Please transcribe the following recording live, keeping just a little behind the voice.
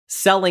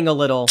selling a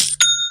little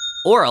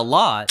or a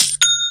lot,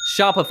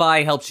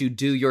 Shopify helps you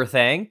do your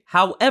thing,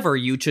 however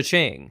you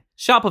cha-ching.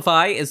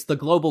 Shopify is the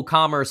global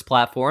commerce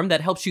platform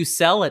that helps you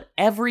sell at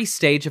every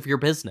stage of your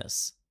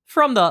business.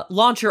 From the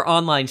launch your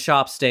online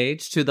shop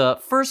stage to the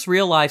first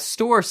real-life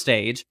store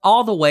stage,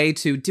 all the way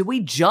to did we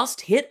just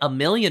hit 1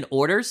 million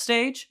orders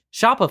stage?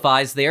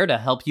 Shopify's there to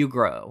help you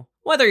grow.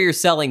 Whether you're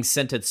selling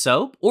scented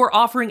soap or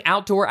offering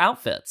outdoor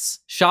outfits,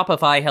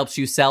 Shopify helps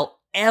you sell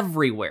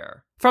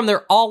everywhere. From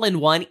their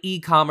all-in-one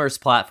e-commerce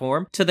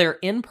platform to their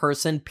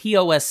in-person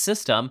POS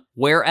system,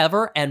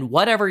 wherever and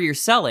whatever you're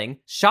selling,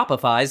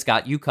 Shopify's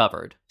got you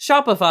covered.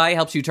 Shopify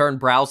helps you turn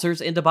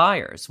browsers into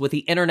buyers with the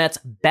internet's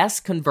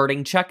best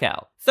converting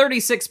checkout,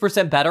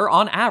 36% better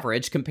on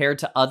average compared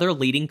to other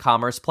leading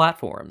commerce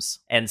platforms.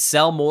 And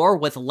sell more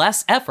with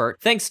less effort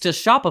thanks to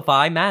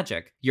Shopify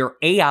Magic, your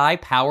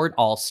AI-powered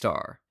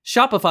all-star.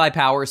 Shopify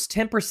powers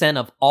 10%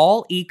 of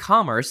all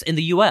e-commerce in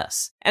the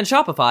US, and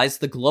Shopify's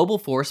the global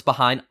force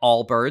behind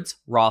Allbirds,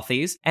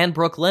 Rothy's, and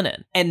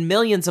Brooklinen, and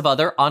millions of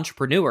other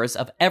entrepreneurs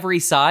of every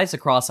size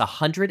across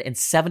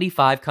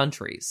 175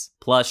 countries.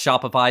 Plus,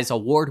 Shopify's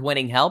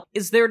award-winning help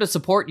is there to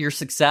support your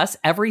success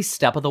every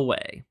step of the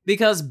way.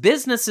 Because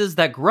businesses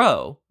that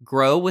grow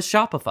with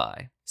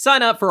Shopify.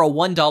 Sign up for a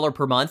 $1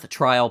 per month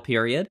trial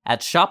period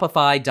at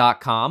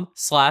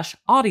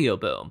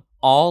shopify.com/audioboom,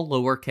 all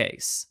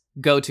lowercase.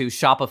 Go to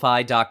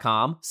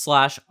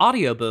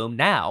shopify.com/audioboom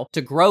now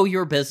to grow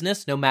your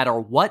business no matter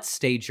what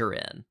stage you're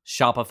in.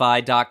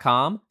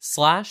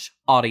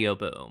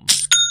 Shopify.com/audioboom.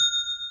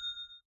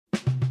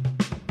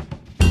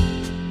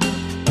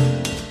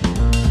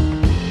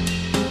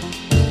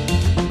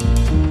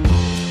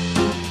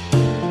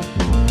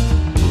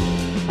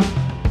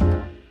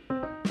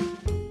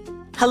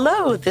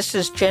 Hello, this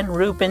is Jen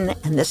Rubin,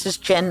 and this is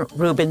Jen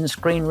Rubin's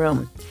Green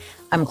Room.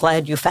 I'm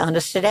glad you found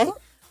us today.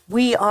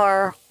 We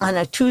are on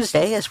a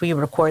Tuesday as we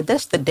record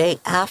this, the day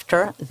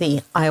after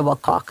the Iowa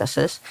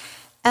caucuses,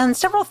 and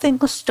several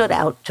things stood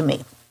out to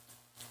me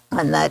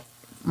on that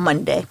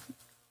Monday.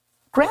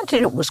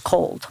 Granted, it was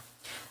cold,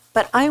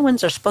 but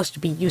Iowans are supposed to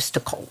be used to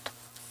cold,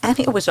 and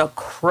it was a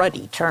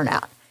cruddy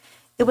turnout.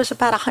 It was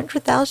about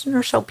 100,000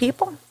 or so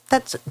people.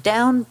 That's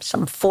down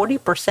some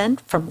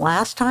 40% from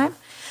last time.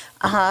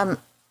 I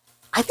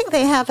think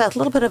they have a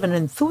little bit of an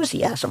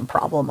enthusiasm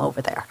problem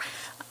over there.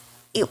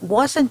 It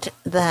wasn't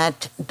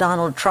that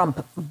Donald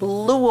Trump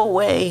blew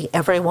away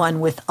everyone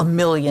with 1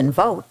 million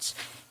votes.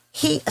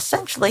 He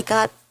essentially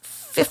got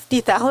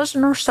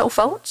 50,000 or so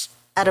votes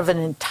out of an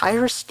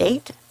entire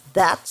state.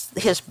 That's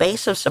his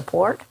base of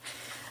support.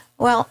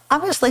 Well,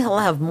 obviously he'll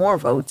have more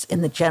votes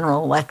in the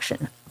general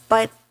election,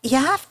 but you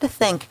have to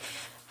think,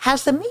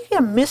 has the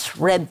media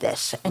misread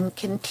this and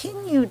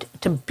continued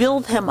to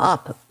build him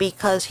up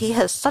because he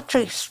has such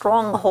a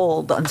strong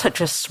hold on such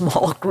a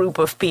small group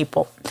of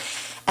people?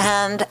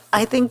 And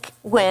I think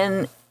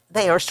when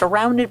they are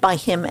surrounded by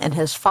him and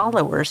his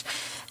followers,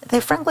 they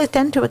frankly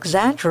tend to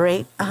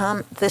exaggerate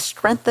the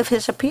strength of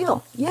his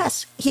appeal.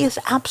 Yes, he is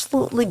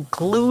absolutely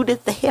glued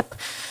at the hip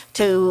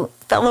to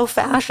fellow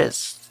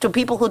fascists, to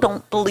people who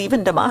don't believe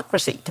in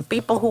democracy, to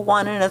people who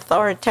want an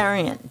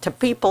authoritarian, to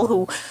people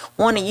who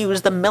want to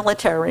use the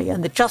military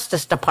and the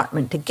Justice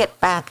Department to get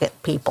back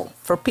at people,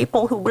 for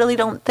people who really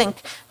don't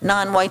think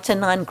non-whites and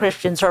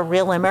non-Christians are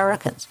real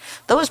Americans.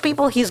 Those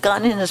people he's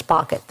got in his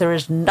pocket. There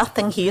is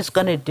nothing he is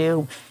going to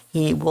do.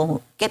 He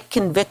will get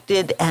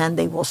convicted and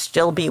they will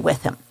still be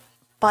with him.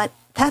 But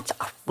that's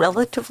a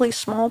relatively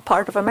small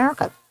part of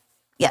America.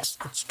 Yes,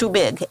 it's too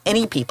big.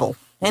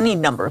 Any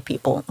number of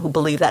people who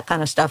believe that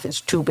kind of stuff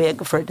is too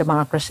big for a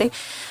democracy.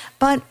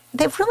 But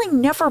they've really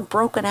never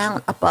broken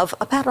out above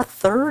about a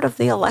third of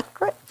the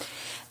electorate.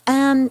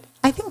 And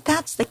I think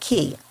that's the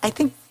key. I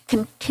think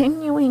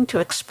continuing to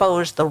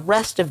expose the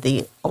rest of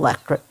the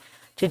electorate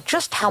to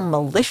just how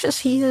malicious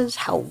he is,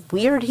 how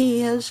weird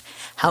he is,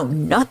 how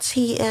nuts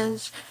he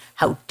is,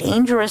 how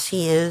dangerous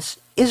he is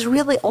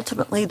really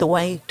ultimately the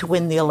way to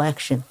win the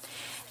election.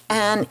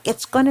 And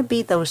it's going to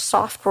be those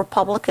soft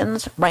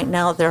Republicans. Right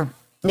now, they're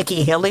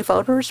Nikki Haley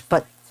voters,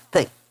 but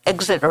the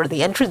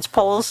entrance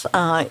polls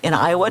in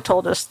Iowa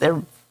told us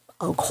a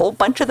whole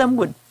bunch of them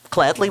would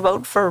gladly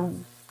vote for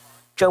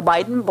Joe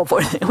Biden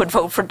before they would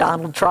vote for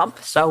Donald Trump.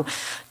 So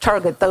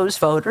target those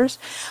voters.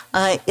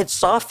 It's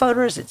soft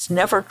voters. It's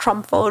never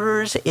Trump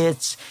voters.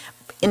 It's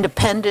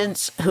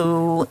independents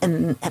who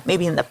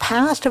maybe in the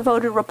past have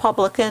voted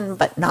Republican,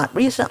 but not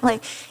recently.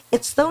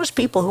 It's those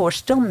people who are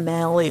still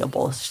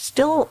malleable,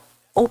 still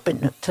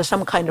open to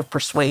some kind of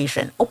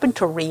persuasion, open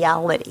to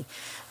reality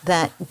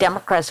that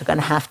Democrats are going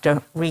to have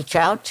to reach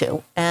out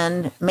to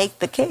and make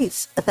the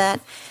case that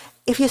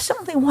if you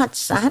simply want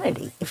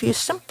sanity, if you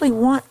simply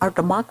want our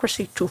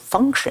democracy to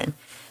function,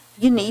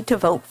 you need to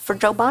vote for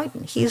Joe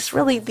Biden. He's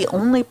really the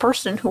only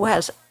person who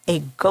has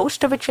a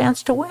ghost of a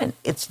chance to win.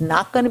 It's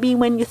not going to be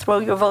when you throw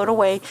your vote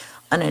away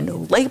on a no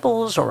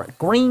labels or a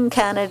green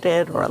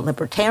candidate or a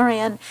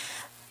libertarian.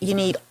 You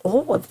need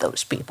all of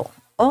those people,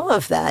 all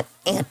of that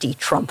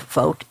anti-Trump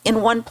vote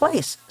in one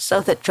place so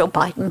that Joe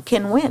Biden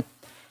can win.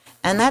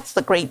 And that's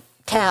the great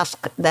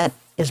task that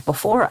is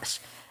before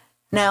us.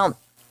 Now,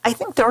 I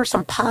think there are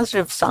some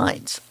positive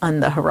signs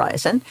on the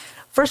horizon.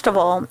 First of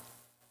all,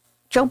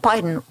 Joe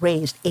Biden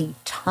raised a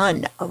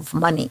ton of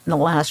money in the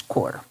last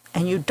quarter,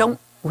 and you don't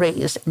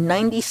raise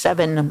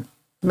 $97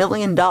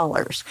 million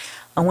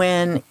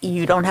when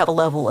you don't have a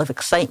level of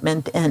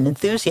excitement and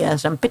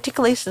enthusiasm,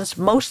 particularly since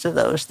most of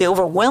those, the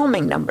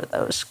overwhelming number of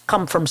those,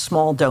 come from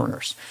small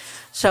donors.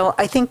 So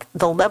I think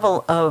the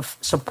level of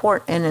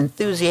support and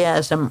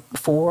enthusiasm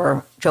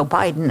for Joe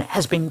Biden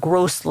has been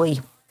grossly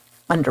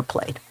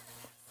underplayed.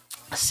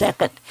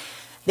 Second,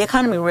 the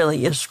economy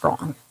really is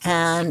strong,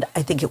 and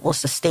I think it will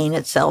sustain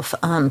itself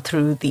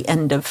through the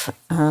end of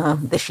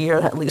this year,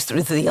 at least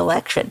through the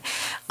election.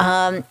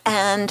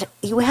 And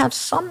you have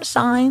some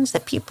signs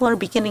that people are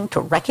beginning to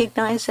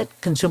recognize it.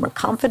 Consumer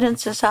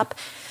confidence is up.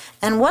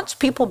 And once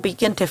people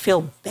begin to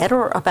feel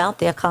better about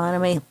the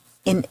economy,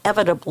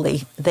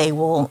 inevitably they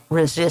will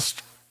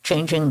resist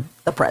changing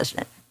the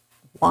president.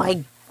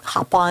 Why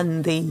hop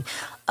on the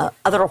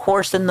other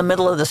horse in the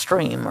middle of the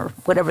stream, or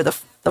whatever the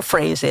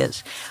phrase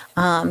is?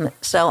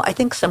 So I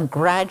think some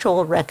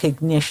gradual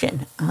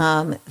recognition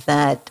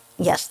that,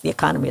 yes, the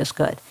economy is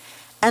good.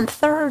 And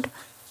third,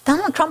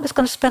 Donald Trump is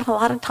going to spend a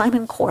lot of time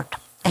in court.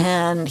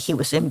 And he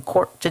was in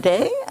court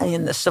today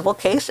in the civil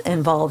case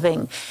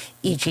involving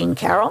E. Jean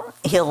Carroll.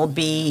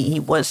 He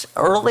was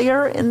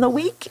earlier in the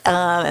week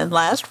and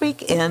last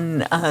week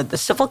in the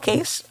civil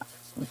case,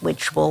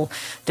 which will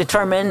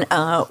determine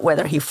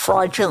whether he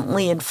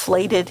fraudulently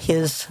inflated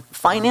his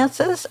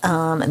finances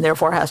and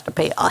therefore has to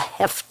pay a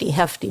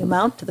hefty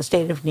amount to the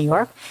state of New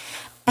York.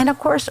 And of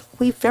course,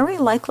 we very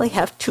likely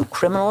have 2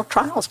 criminal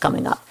trials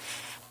coming up.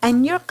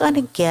 And you're going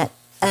to get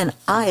an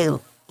eye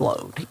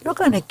load. You're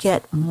going to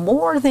get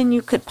more than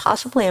you could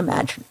possibly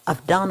imagine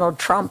of Donald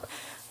Trump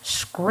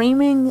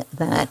screaming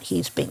that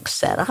he's being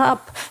set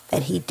up,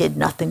 that he did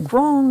nothing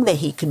wrong, that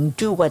he can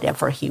do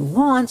whatever he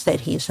wants,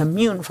 that he's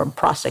immune from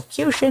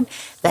prosecution,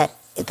 that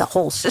the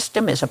whole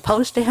system is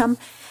opposed to him.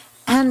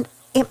 And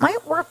it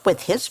might work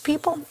with his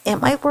people. It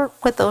might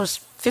work with those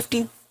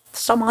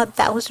 50-some-odd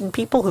thousand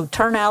people who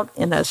turn out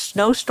in a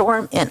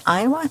snowstorm in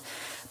Iowa.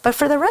 But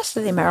for the rest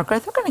of the America,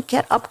 they're going to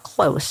get up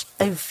close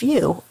a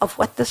view of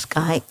what this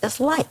guy is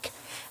like.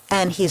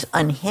 And he's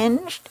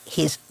unhinged,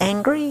 he's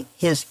angry,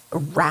 he's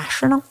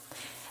irrational,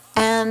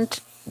 and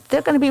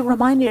they're going to be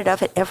reminded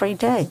of it every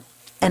day.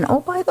 And oh,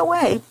 by the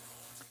way,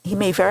 he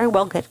may very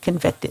well get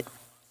convicted.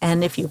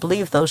 And if you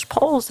believe those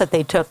polls that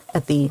they took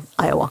at the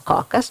Iowa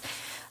caucus,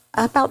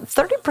 about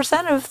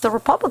 30% of the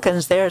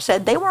Republicans there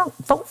said they won't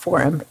vote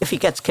for him if he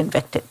gets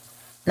convicted.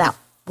 Now,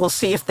 we'll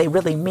see if they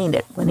really mean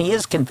it when he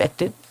is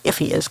convicted, if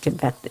he is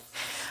convicted.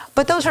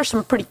 But those are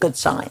some pretty good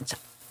signs.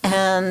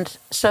 And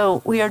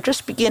so we are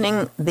just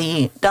beginning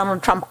the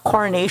Donald Trump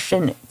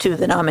coronation to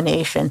the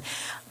nomination,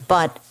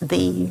 but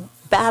the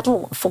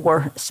battle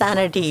for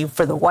sanity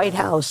for the White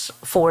House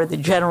for the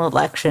general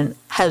election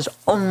has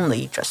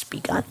only just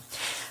begun.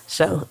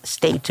 So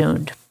stay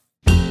tuned.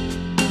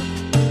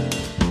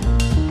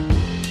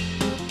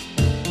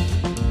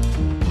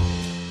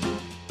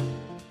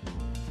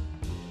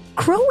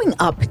 Growing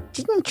up,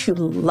 didn't you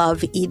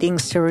love eating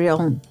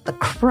cereal? The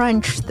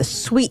crunch, the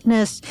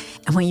sweetness,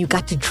 and when you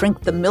got to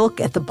drink the milk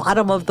at the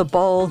bottom of the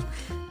bowl?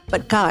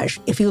 But gosh,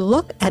 if you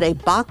look at a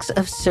box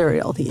of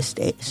cereal these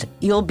days,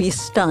 you'll be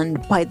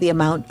stunned by the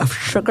amount of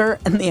sugar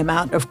and the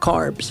amount of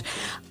carbs.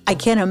 I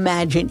can't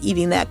imagine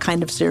eating that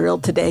kind of cereal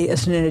today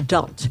as an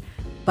adult.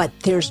 But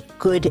there's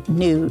good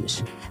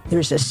news.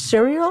 There's a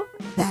cereal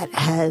that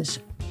has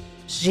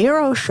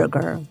 0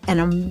 sugar and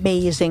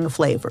amazing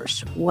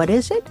flavors. What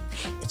is it?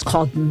 It's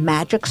called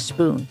Magic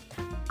Spoon.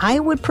 I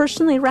would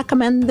personally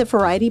recommend the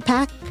variety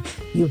pack.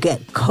 You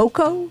get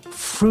cocoa,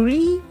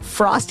 fruity,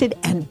 frosted,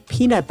 and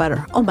peanut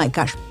butter. Oh my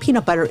gosh,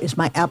 peanut butter is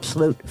my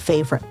absolute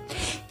favorite.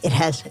 It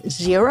has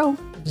 0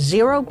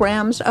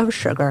 grams of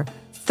sugar,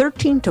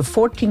 13 to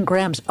 14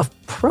 grams of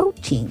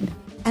protein,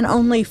 and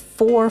only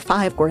 4 or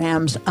 5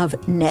 grams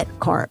of net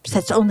carbs.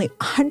 That's only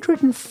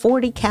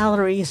 140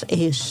 calories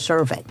a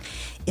serving.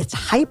 It's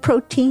high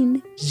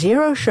protein,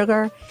 0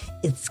 sugar.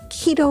 It's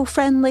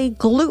keto-friendly,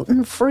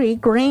 gluten-free,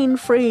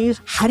 grain-free.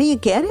 How do you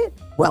get it?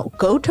 Well,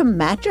 go to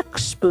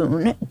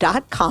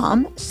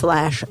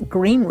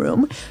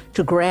magicspoon.com/greenroom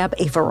to grab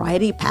a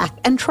variety pack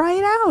and try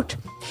it out.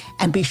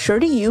 And be sure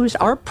to use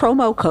our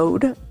promo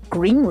code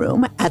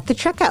GREENROOM at the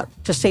checkout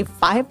to save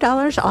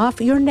 $5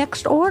 off your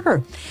next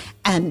order.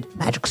 And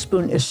Magic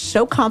Spoon is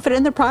so confident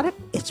in the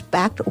product, it's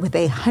backed with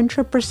a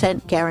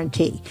 100%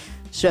 guarantee.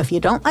 So if you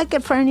don't like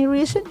it for any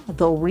reason,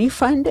 they'll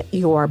refund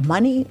your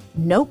money,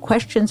 no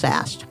questions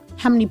asked.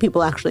 How many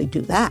people actually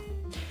do that?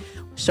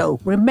 So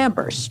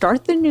remember,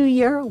 start the new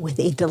year with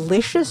a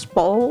delicious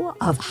bowl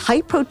of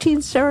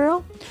high-protein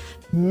cereal,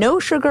 no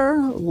sugar,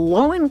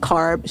 low in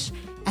carbs,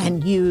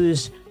 and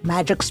use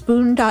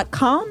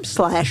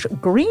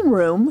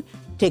magicspoon.com/greenroom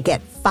to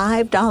get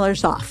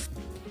 $5 off.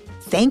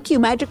 Thank you,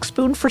 Magic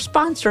Spoon, for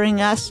sponsoring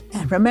us.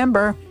 And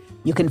remember,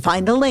 you can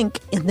find a link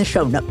in the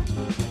show notes.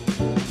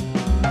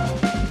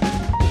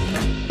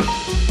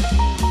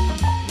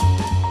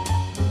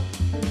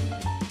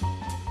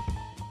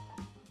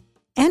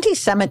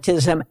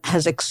 Anti-Semitism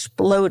has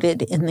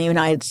exploded in the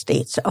United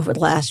States over the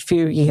last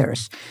few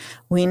years.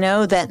 We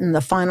know that in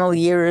the final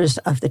years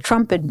of the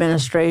Trump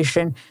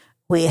administration,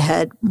 we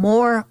had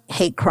more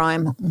hate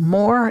crime,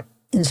 more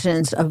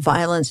incidents of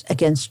violence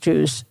against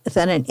Jews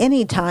than at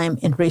any time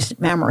in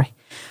recent memory.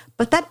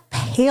 But that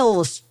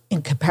pales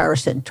in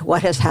comparison to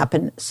what has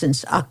happened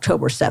since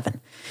October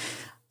 7.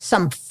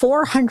 Some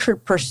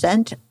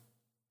 400%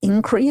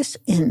 increase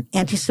in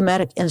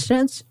anti-Semitic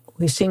incidents.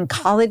 We've seen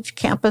college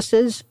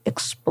campuses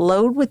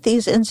explode with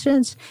these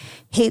incidents,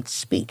 hate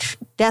speech,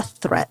 death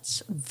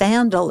threats,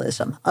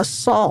 vandalism,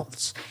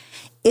 assaults.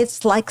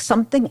 It's like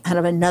something out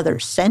of another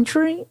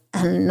century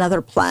and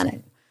another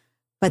planet.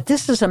 But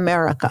this is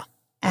America.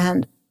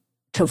 And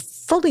to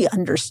fully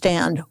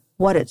understand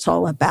what it's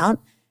all about,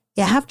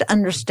 you have to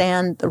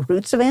understand the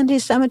roots of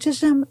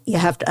anti-Semitism, you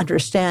have to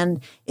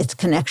understand its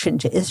connection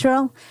to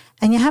Israel,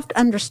 and you have to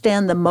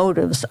understand the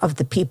motives of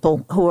the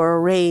people who are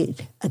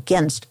arrayed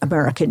against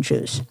American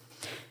Jews.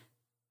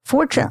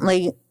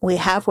 Fortunately, we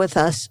have with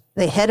us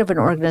the head of an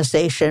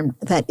organization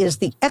that is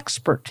the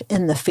expert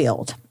in the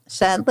field.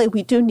 Sadly,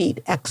 we do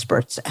need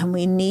experts, and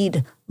we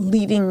need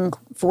leading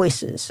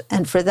voices.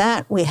 And for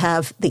that, we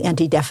have the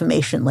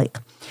Anti-Defamation League.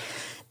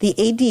 The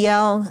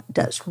ADL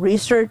does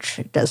research,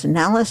 does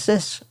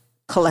analysis,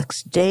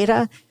 collects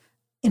data,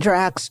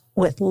 interacts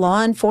with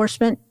law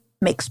enforcement,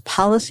 makes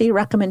policy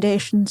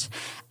recommendations,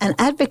 and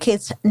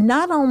advocates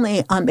not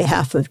only on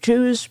behalf of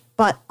Jews,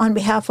 but on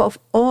behalf of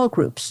all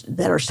groups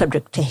that are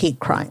subject to hate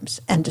crimes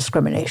and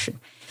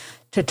discrimination.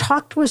 To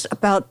talk to us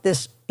about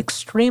this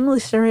extremely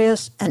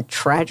serious and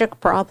tragic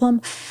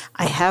problem,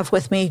 I have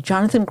with me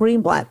Jonathan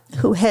Greenblatt,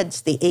 who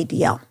heads the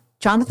ADL.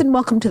 Jonathan,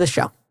 welcome to the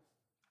show.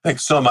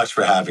 Thanks so much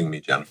for having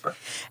me, Jennifer.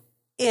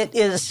 It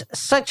is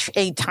such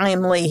a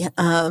timely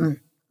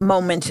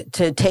moment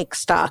to take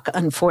stock,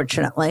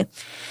 unfortunately.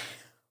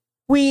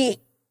 We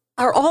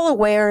are all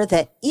aware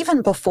that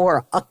even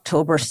before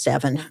October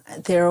 7,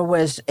 there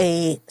was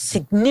a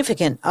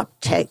significant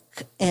uptick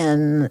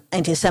in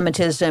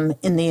anti-Semitism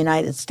in the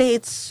United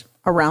States,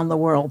 around the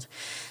world.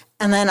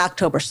 And then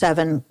October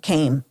 7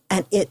 came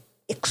and it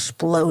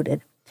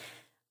exploded.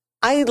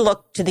 I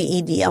look to the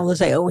EDL,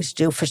 as I always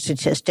do, for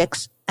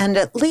statistics, and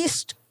at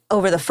least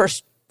over the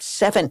first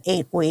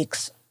 7-8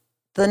 weeks,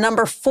 the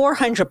number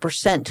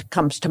 400%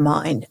 comes to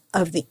mind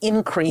of the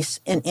increase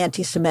in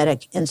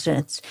anti-Semitic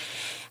incidents.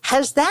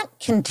 Has that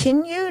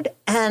continued?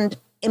 And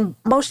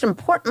most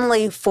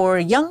importantly, for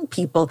young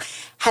people,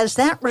 has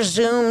that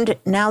resumed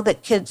now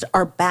that kids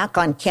are back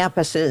on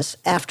campuses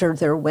after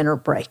their winter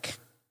break?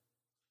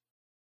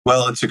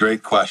 Well, it's a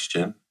great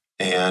question.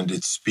 And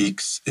it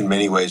speaks in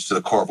many ways to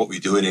the core of what we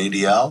do at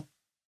ADL,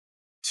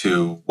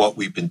 to what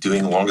we've been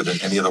doing longer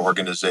than any other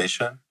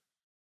organization,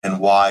 and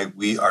why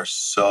we are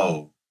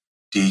so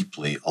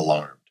deeply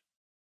alarmed.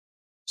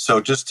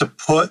 So just to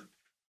put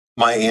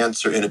my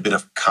answer in a bit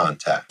of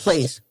context.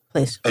 Please.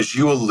 As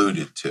you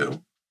alluded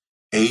to,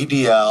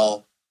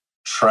 ADL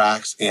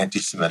tracks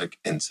anti-Semitic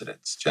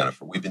incidents,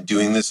 Jennifer. We've been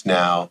doing this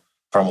now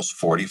for almost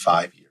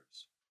 45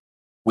 years.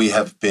 We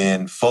have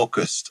been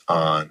focused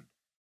on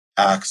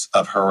acts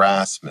of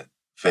harassment,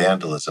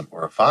 vandalism,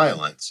 or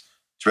violence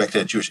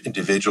directed at Jewish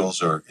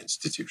individuals or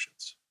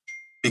institutions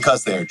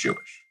because they are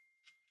Jewish.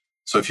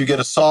 So if you get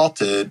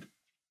assaulted,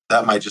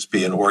 that might just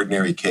be an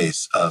ordinary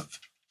case of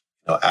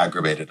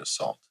aggravated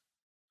assault.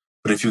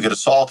 But if you get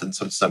assaulted and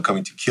someone's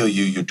coming to kill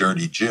you, you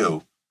dirty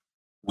Jew,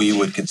 we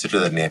would consider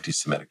that an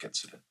anti-Semitic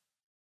incident.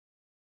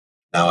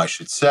 Now, I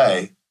should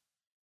say,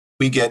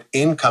 we get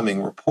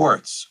incoming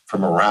reports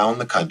from around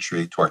the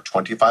country to our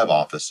 25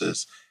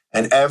 offices,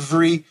 and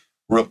every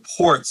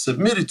report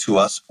submitted to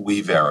us,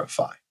 we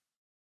verify.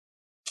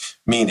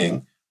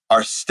 Meaning,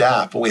 our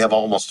staff, and we have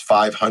almost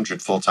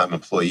 500 full-time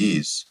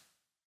employees,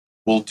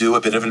 will do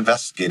a bit of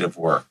investigative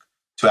work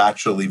to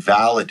actually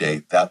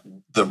validate that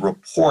the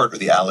report or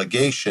the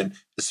allegation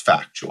is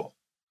factual.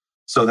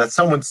 So that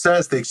someone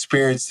says they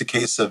experienced a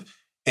case of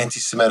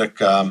anti-Semitic,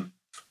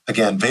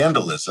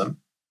 vandalism,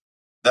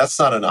 that's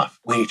not enough.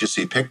 We need to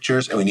see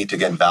pictures, and we need to,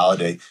 again,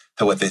 validate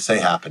that what they say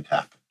happened.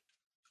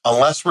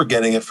 Unless we're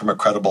getting it from a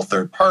credible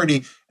third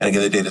party, and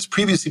again, the data has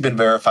previously been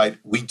verified,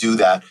 we do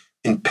that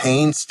in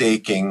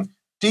painstaking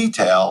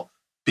detail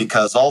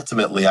because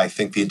ultimately I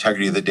think the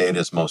integrity of the data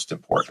is most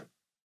important.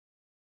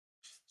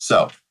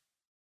 So,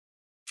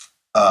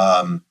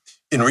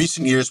 in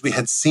recent years, we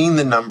had seen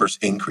the numbers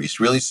increase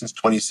really since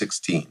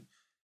 2016,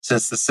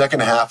 since the second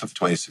half of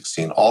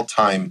 2016, all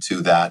time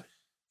to that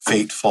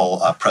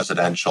fateful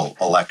presidential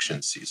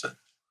election season.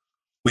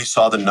 We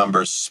saw the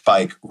numbers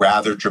spike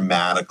rather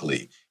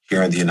dramatically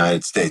here in the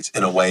United States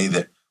in a way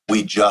that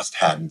we just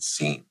hadn't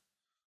seen.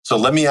 So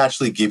let me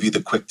actually give you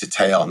the quick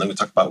detail, and then we'll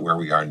talk about where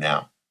we are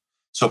now.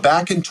 So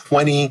back in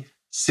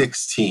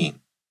 2016,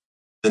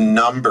 the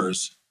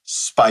numbers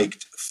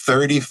spiked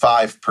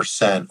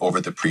 35% over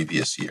the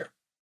previous year.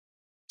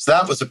 So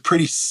that was a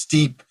pretty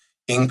steep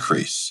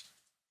increase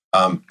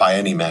by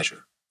any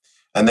measure.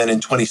 And then in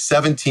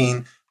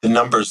 2017, the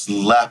numbers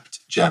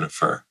leapt,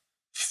 Jennifer,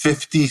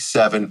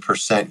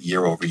 57%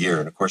 year over year.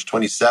 And of course,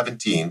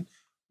 2017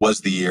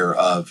 was the year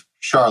of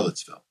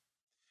Charlottesville.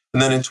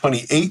 And then in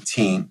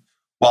 2018,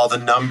 while the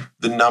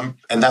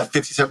and that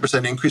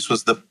 57% increase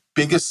was the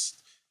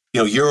biggest,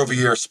 year over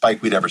year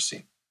spike we'd ever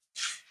seen.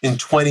 In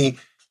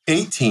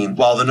 2018,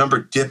 while the number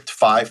dipped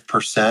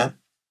 5%,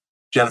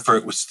 Jennifer,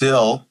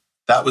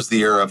 that was the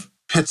year of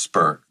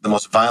Pittsburgh, the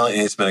most violent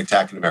anti-Semitic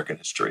attack in American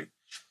history.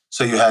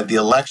 So you had the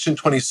election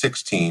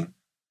 2016,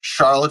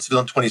 Charlottesville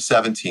in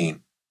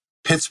 2017,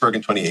 Pittsburgh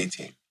in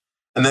 2018.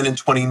 And then in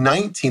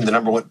 2019, the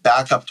number went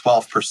back up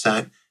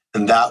 12%,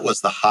 and that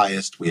was the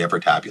highest we ever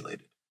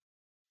tabulated.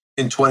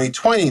 In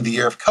 2020, the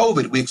year of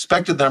COVID, we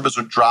expected the numbers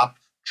would drop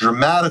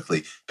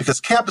dramatically because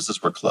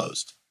campuses were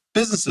closed,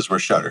 businesses were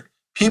shuttered,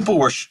 people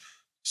were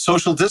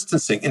social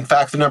distancing. In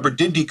fact, the number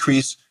did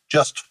decrease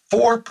just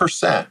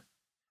 4%, and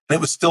it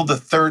was still the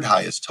third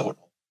highest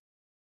total.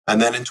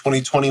 And then in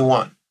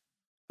 2021,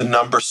 the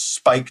number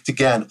spiked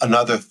again,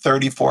 another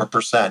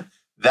 34%.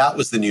 That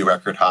was the new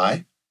record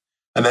high.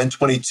 And then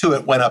 22,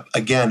 it went up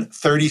again,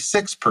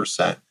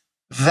 36%.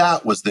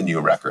 That was the new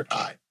record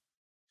high,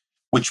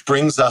 which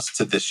brings us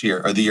to this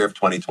year, or the year of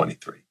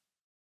 2023.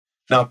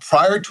 Now,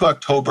 prior to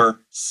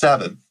October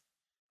 7th,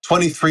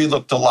 23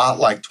 looked a lot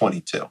like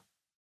 22.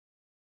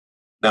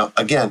 Now,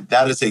 again,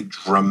 that is a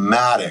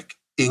dramatic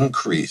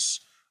increase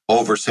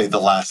over, say,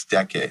 the last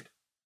decade.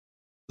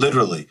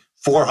 Literally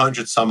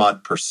 400 some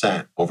odd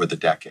 % over the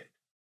decade.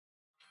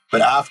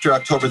 But after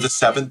October the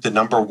 7th, the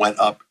number went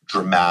up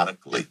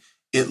dramatically.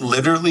 It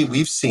literally,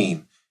 we've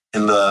seen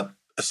in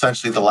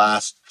essentially the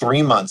last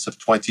 3 months of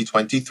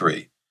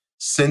 2023,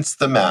 since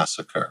the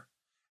massacre,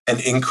 an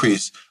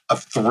increase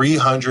of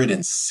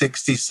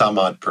 360 some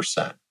odd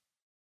 %.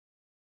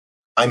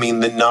 I mean,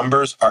 the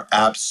numbers are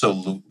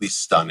absolutely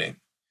stunning.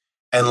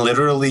 And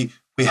literally,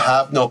 we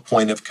have no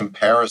point of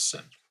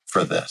comparison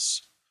for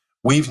this.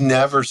 We've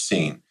never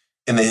seen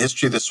in the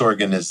history of this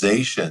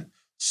organization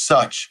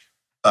such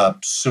a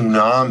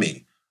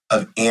tsunami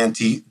of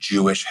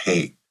anti-Jewish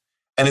hate.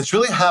 And it's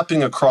really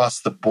happening across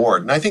the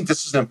board. And I think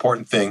this is an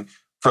important thing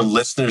for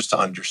listeners to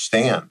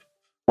understand.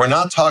 We're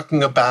not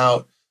talking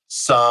about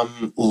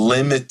some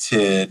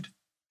limited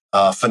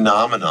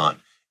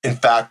phenomenon. In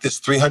fact, this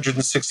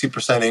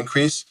 360%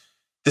 increase,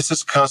 this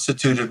is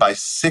constituted by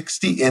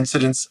 60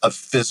 incidents of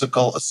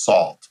physical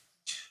assault,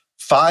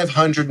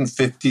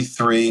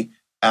 553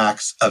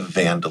 acts of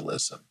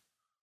vandalism,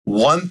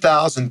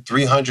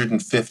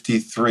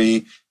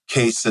 1,353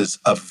 cases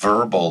of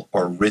verbal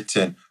or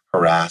written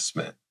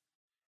harassment,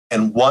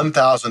 and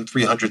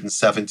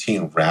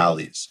 1,317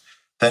 rallies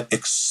that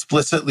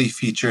explicitly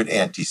featured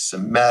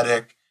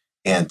anti-Semitic,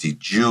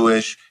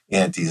 anti-Jewish,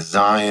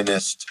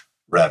 anti-Zionist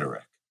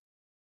rhetoric.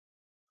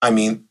 I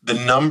mean, the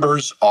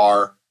numbers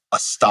are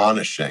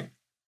astonishing.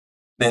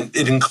 And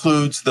it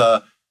includes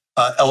the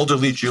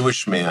elderly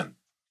Jewish man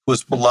who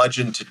was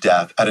bludgeoned to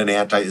death at an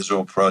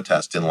anti-Israel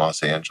protest in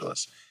Los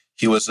Angeles.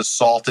 He was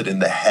assaulted in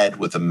the head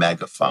with a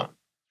megaphone.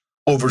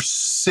 Over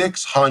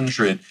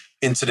 600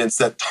 incidents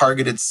that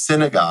targeted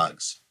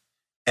synagogues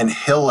and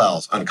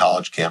hillels on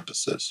college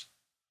campuses.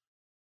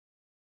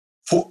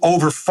 For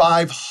over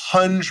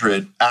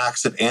 500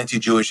 acts of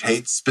anti-Jewish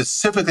hate,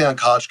 specifically on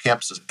college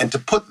campuses. And to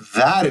put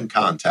that in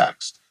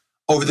context,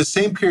 over the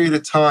same period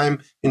of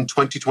time in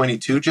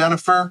 2022,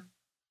 Jennifer,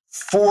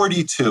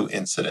 42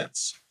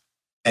 incidents.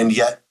 And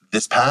yet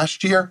this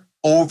past year,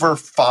 over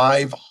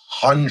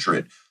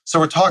 500. So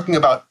we're talking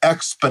about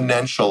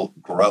exponential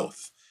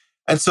growth.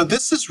 And so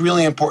this is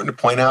really important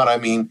to point out. I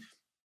mean,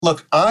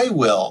 look, I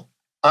will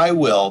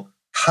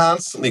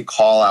constantly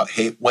call out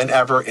hate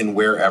whenever and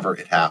wherever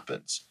it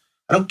happens.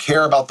 I don't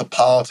care about the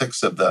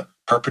politics of the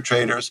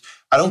perpetrators.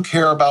 I don't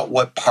care about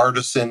what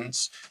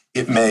partisans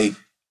it may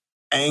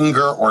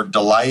anger or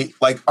delight.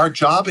 Like, our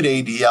job at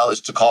ADL is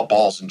to call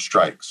balls and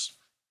strikes.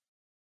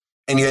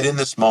 And yet in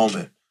this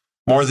moment,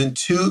 more than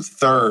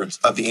 2/3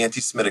 of the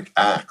anti-Semitic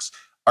acts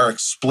are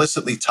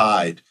explicitly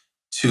tied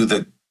to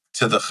the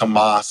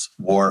Hamas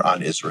war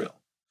on Israel.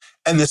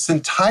 And this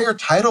entire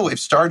tidal wave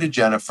started,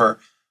 Jennifer,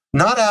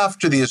 not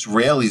after the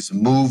Israelis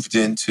moved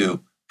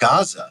into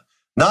Gaza,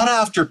 not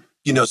after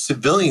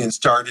civilians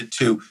started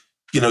to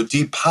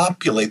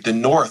depopulate the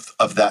north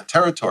of that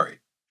territory.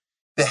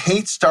 The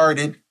hate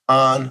started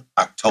on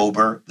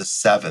October the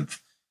 7th,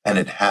 and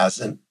it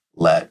hasn't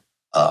let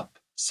up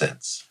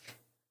since.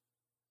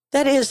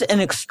 That is an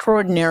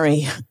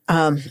extraordinary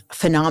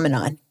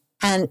phenomenon.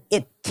 And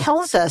it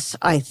tells us,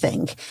 I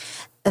think,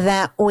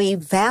 that we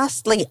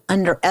vastly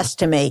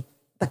underestimate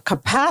the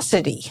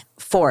capacity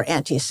for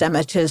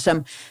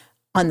anti-Semitism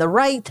on the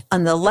right,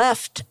 on the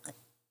left,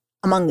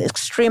 among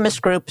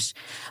extremist groups.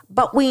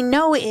 But we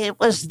know it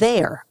was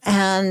there.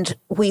 And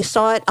we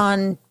saw it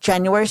on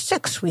January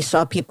 6th. We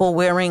saw people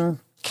wearing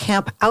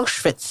Camp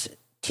Auschwitz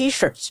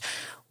T-shirts.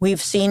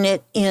 We've seen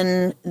it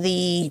in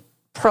the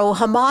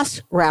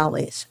pro-Hamas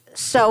rallies.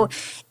 So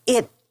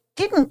it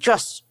didn't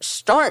just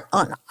start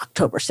on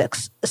October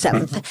 6th,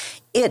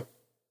 7th. It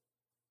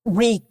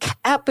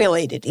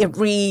recapitulated, it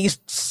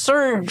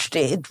resurged,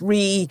 it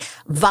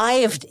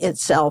revived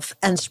itself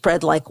and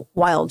spread like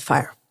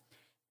wildfire.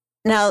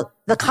 Now,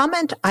 the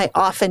comment I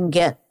often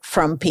get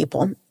from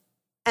people,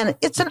 and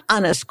it's an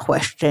honest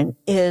question,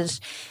 is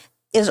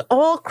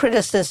all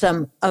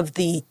criticism of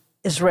the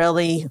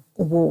Israeli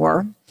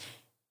war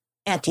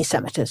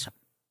anti-Semitism?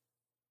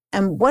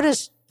 And what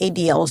is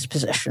ADL's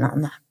position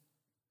on that?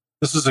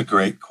 This is a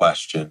great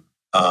question.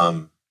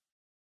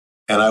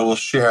 And I will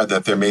share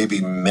that there may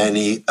be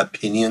many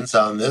opinions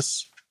on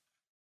this.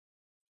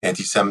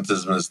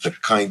 Anti-Semitism is the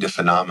kind of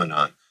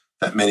phenomenon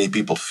that many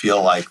people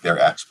feel like they're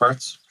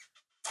experts.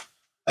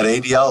 At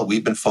ADL,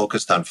 we've been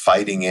focused on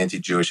fighting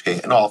anti-Jewish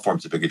hate and all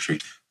forms of bigotry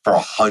for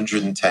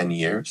 110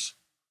 years.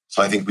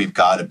 So I think we've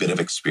got a bit of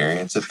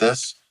experience at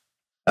this.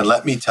 And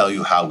let me tell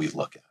you how we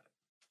look at it.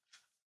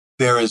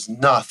 There is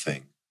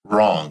nothing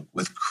wrong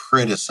with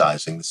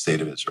criticizing the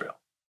state of Israel,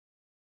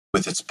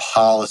 with its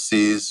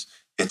policies,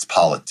 its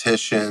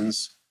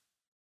politicians.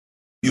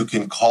 You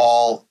can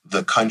call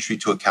the country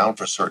to account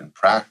for certain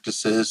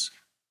practices.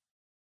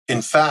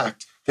 In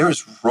fact, there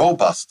is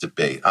robust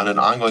debate on an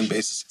ongoing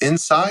basis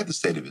inside the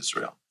state of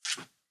Israel.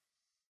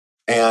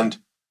 And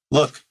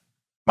look,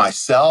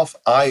 myself,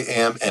 I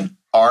am an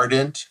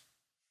ardent,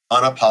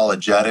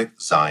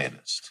 unapologetic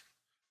Zionist,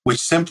 which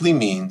simply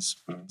means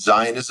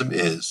Zionism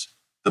is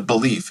the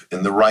belief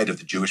in the right of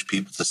the Jewish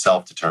people to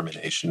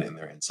self-determination in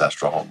their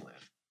ancestral homeland.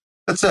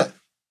 That's it.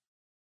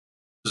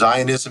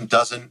 Zionism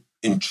doesn't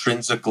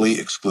intrinsically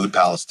exclude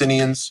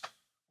Palestinians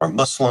or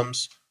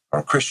Muslims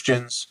or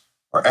Christians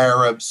or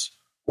Arabs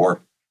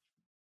or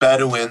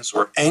Bedouins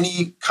or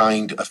any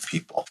kind of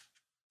people.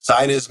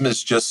 Zionism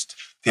is just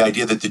the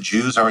idea that the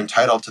Jews are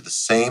entitled to the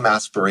same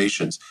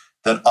aspirations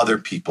that other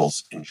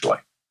peoples enjoy.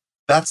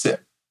 That's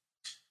it.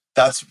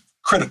 That's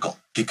critical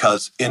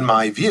because, in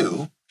my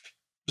view,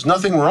 there's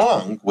nothing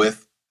wrong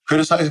with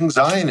criticizing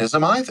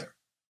Zionism either.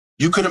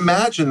 You could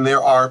imagine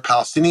there are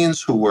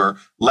Palestinians who were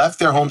left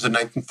their homes in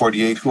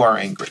 1948 who are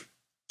angry.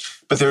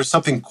 But there is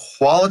something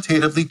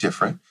qualitatively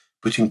different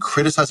between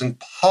criticizing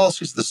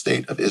policies of the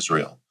state of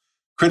Israel,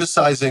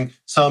 criticizing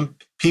some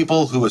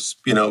people who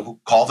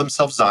call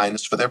themselves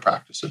Zionists for their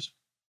practices,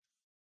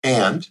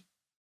 and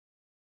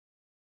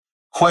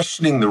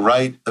questioning the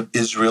right of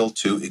Israel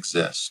to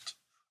exist,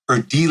 or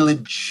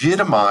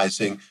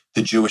delegitimizing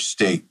the Jewish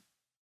state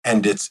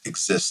and its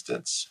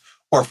existence,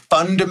 or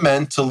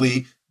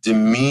fundamentally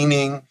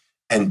demeaning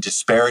and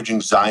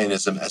disparaging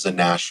Zionism as a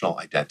national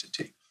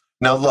identity.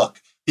 Now,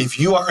 look, if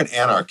you are an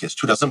anarchist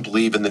who doesn't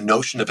believe in the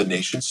notion of a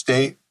nation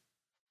state,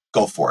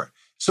 go for it.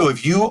 So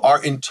if you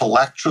are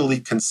intellectually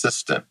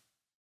consistent,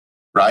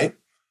 right,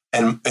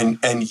 and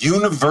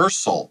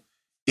universal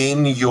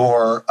in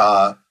your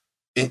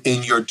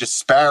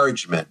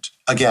disparagement,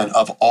 again,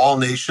 of all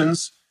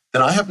nations,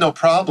 then I have no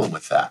problem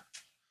with that.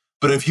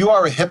 But if you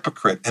are a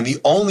hypocrite and the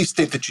only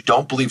state that you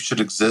don't believe should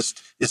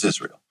exist is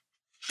Israel,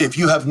 if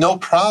you have no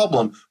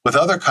problem with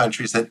other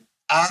countries that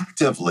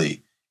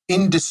actively,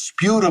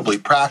 indisputably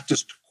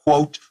practiced,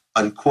 quote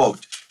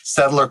unquote,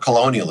 settler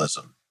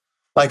colonialism,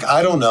 like,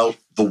 I don't know,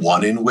 the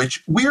one in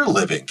which we're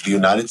living, the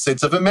United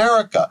States of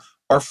America,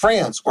 or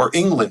France, or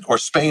England, or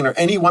Spain, or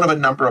any one of a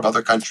number of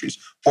other countries,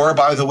 or,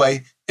 by the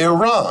way,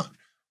 Iran,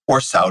 or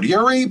Saudi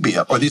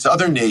Arabia, or these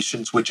other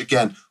nations which,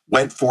 again,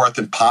 went forth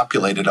and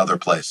populated other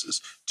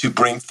places to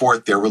bring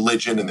forth their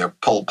religion and their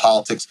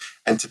politics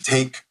and to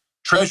take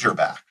treasure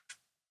back.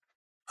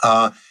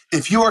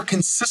 If you are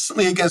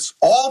consistently against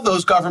all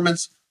those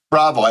governments,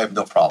 bravo, I have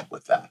no problem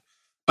with that.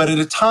 But at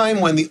a time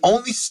when the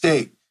only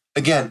state,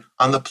 again,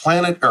 on the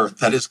planet Earth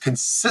that is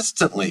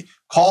consistently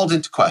called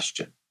into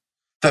question,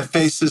 that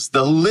faces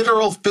the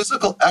literal,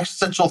 physical,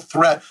 existential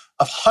threat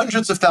of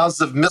hundreds of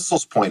thousands of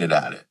missiles pointed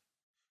at it,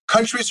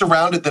 countries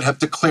around it that have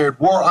declared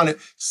war on it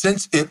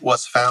since it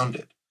was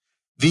founded.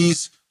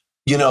 These,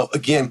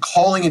 again,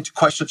 calling into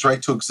question its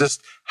right to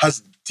exist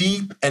has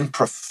deep and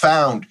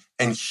profound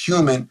and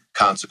human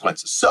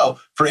consequences. So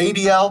for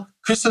ADL,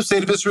 Christian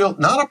State of Israel,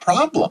 not a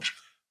problem.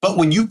 But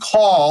when you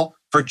call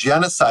for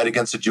genocide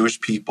against the Jewish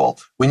people,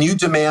 when you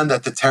demand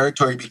that the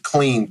territory be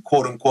cleaned,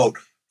 quote unquote,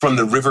 from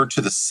the river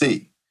to the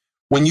sea,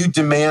 when you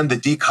demand the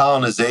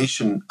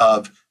decolonization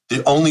of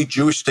the only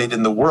Jewish state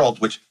in the world,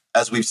 which,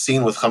 as we've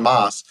seen with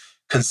Hamas,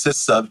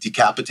 consists of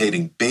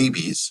decapitating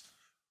babies,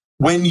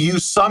 when you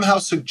somehow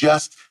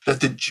suggest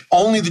that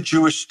only the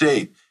Jewish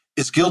state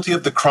is guilty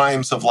of the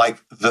crimes of,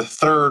 like, the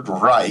Third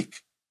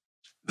Reich,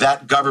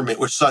 that government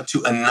which sought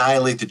to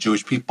annihilate the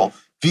Jewish people,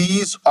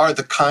 these are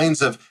the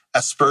kinds of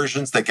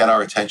aspersions that get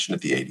our attention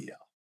at the ADL.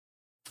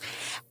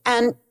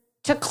 And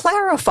to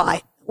clarify,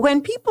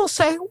 when people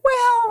say,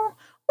 well,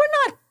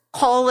 we're not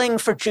calling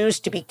for Jews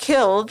to be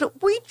killed,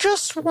 we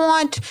just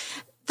want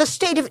the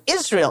state of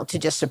Israel to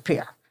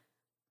disappear.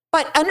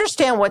 But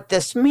understand what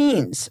this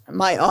means,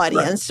 my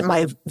audience, right,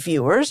 my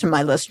viewers, and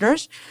my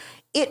listeners.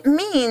 It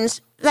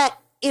means that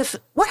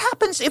what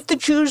happens if the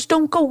Jews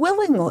don't go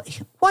willingly?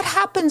 What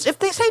happens if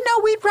they say,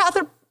 no, we'd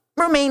rather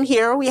remain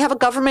here. We have a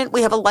government,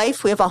 we have a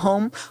life, we have a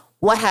home.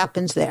 What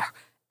happens there?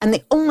 And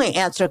the only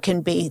answer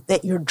can be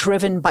that you're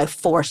driven by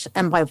force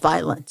and by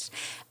violence.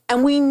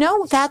 And we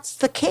know that's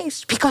the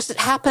case because it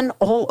happened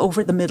all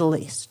over the Middle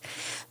East.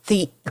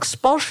 The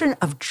expulsion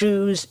of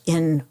Jews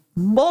in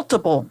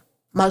multiple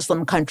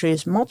Muslim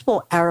countries,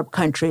 multiple Arab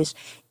countries,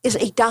 is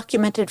a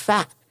documented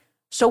fact.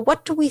 So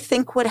what do we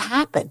think would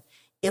happen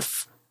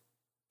if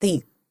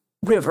the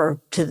river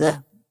to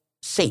the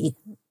sea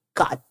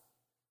got?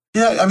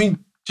 Yeah, I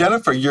mean,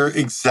 Jennifer, you're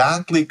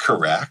exactly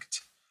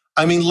correct.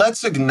 I mean,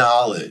 let's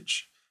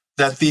acknowledge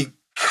that the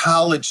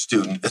college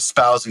student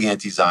espousing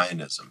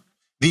anti-Zionism,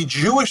 the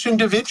Jewish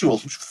individual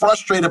who's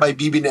frustrated by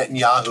Bibi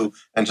Netanyahu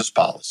and his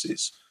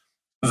policies,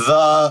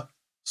 the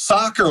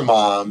soccer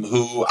mom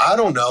who, I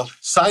don't know,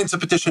 signs a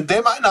petition,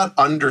 they might not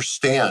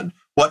understand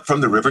what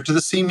from the river to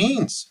the sea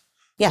means.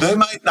 Yes. They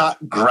might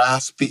not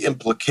grasp the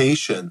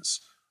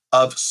implications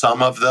of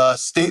some of the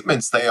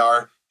statements they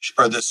are,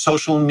 or the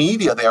social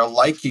media they are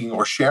liking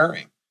or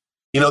sharing.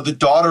 You know, the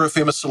daughter of a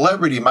famous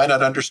celebrity might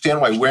not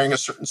understand why wearing a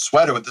certain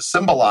sweater with the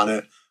symbol on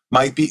it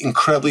might be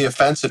incredibly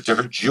offensive to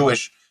her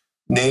Jewish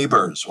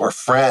neighbors or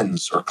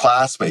friends or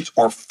classmates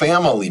or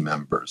family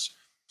members.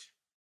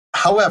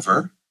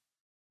 However,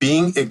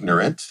 being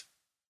ignorant,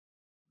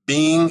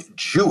 being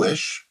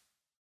Jewish,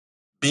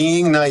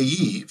 being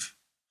naive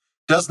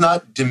does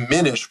not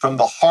diminish from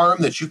the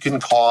harm that you can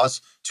cause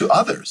to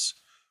others.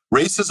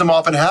 Racism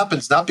often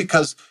happens not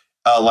because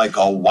like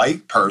a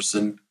white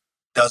person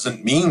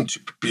doesn't mean to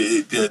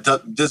be,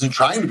 doesn't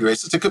try to be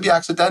racist. It could be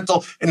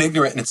accidental and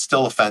ignorant, and it's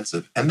still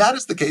offensive. And that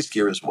is the case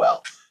here as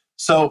well.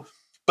 So,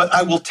 but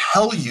I will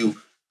tell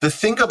you, the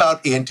thing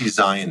about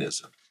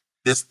anti-Zionism,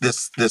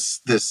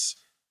 this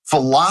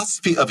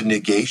philosophy of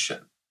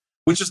negation,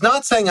 which is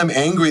not saying I'm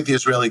angry at the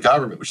Israeli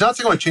government, which is not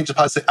saying I want to change the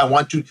policy. I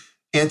want to.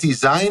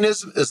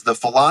 Anti-Zionism is the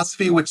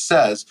philosophy which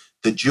says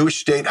the Jewish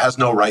state has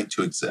no right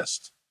to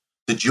exist.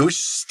 The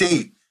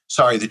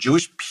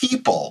Jewish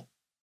people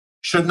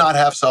should not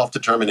have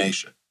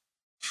self-determination.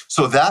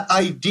 So that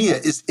idea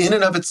is in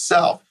and of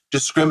itself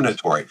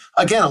discriminatory.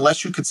 Again,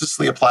 unless you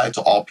consistently apply it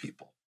to all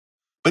people.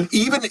 But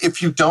even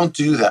if you don't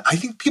do that, I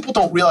think people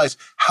don't realize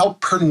how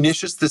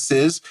pernicious this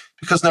is,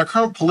 because in our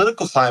current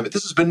political climate,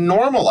 this has been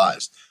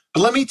normalized.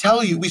 But let me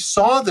tell you, we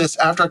saw this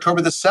after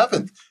October the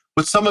 7th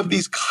with some of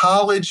these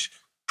college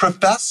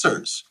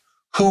professors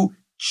who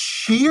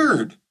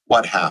cheered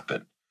what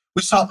happened.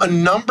 We saw a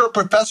number of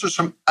professors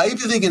from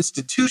Ivy League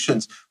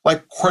institutions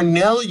like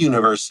Cornell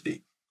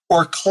University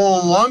or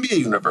Columbia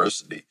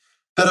University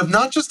that have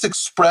not just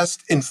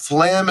expressed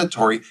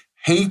inflammatory,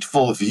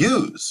 hateful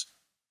views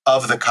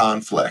of the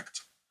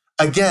conflict.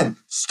 Again,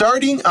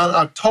 starting on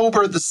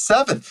October the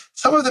 7th,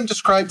 some of them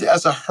described it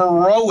as a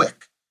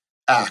heroic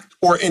act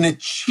or an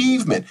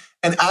achievement,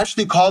 and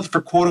actually called for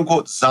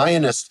quote-unquote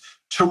Zionists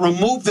to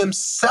remove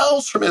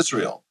themselves from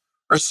Israel,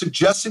 or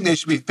suggesting they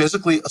should be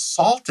physically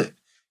assaulted.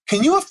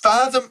 Can you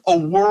fathom a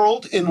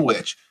world in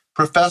which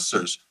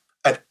professors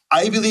at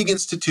Ivy League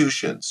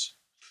institutions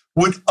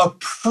would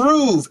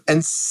approve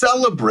and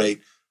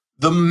celebrate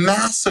the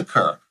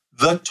massacre,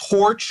 the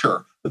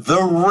torture,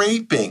 the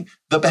raping,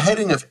 the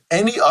beheading of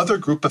any other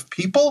group of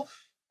people?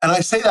 And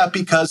I say that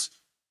because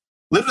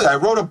literally I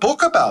wrote a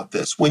book about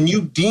this. When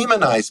you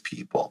demonize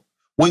people,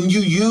 when you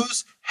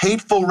use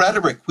hateful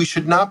rhetoric, we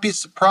should not be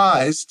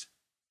surprised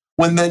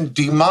when then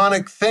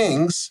demonic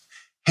things,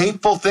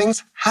 hateful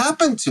things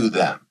happen to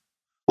them.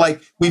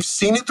 Like, we've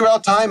seen it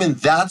throughout time, and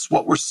that's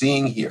what we're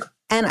seeing here.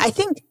 And I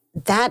think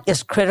that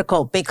is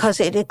critical because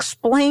it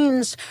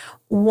explains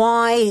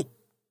why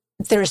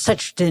there's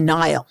such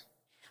denial.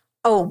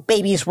 Oh,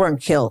 babies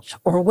weren't killed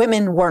or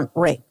women weren't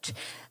raped.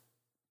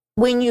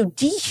 When you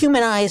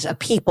dehumanize a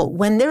people,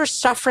 when they're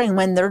suffering,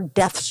 when their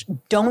deaths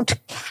don't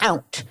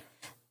count,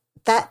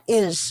 that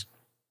is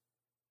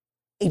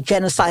a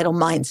genocidal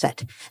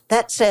mindset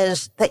that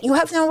says that you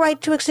have no right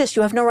to exist.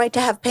 You have no right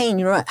to have pain.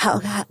 You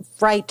have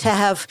right to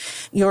have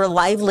your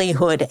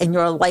livelihood and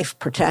your life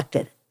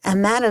protected.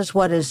 And that is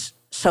what is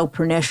so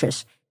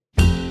pernicious.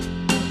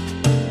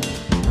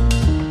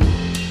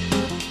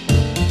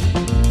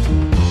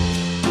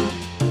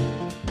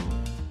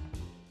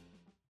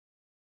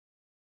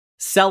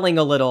 Selling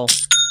a little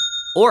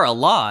or a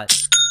lot,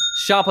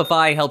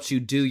 Shopify helps you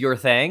do your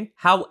thing,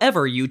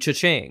 however you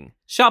cha-ching.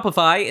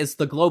 Shopify is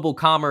the global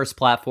commerce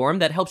platform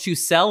that helps you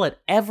sell at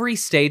every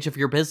stage of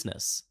your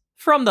business.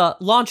 From the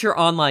launch your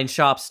online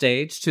shop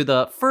stage to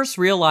the first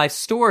real life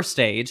store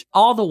stage,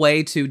 all the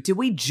way to do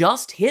we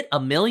just hit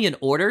 1 million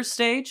orders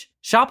stage?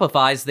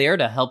 Shopify's there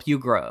to help you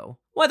grow.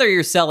 Whether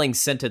you're selling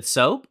scented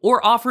soap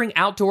or offering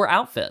outdoor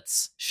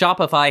outfits,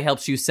 Shopify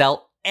helps you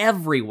sell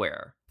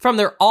everywhere. From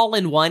their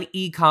all-in-one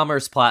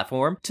e-commerce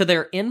platform to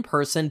their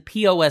in-person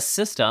POS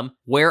system,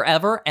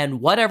 wherever and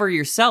whatever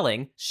you're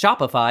selling,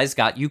 Shopify's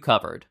got you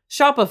covered.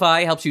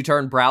 Shopify helps you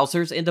turn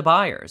browsers into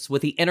buyers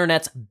with the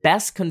internet's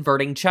best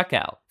converting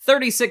checkout,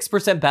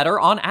 36% better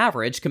on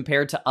average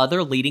compared to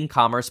other leading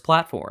commerce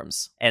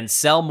platforms. And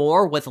sell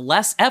more with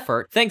less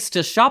effort thanks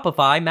to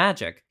Shopify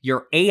Magic,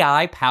 your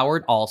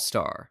AI-powered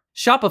all-star.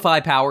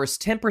 Shopify powers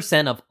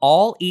 10% of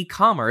all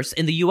e-commerce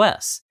in the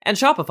US, and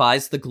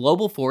Shopify's the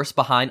global force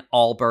behind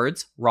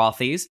Allbirds,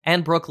 Rothy's,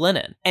 and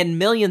Brooklinen, and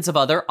millions of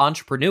other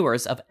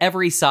entrepreneurs of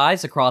every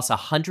size across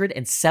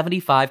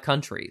 175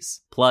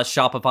 countries. Plus,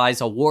 Shopify's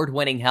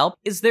award-winning help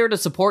is there to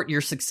support your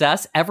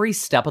success every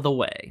step of the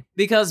way.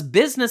 Because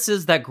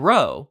businesses that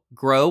grow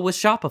with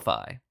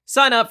Shopify.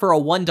 Sign up for a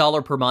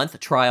 $1 per month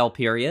trial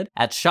period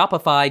at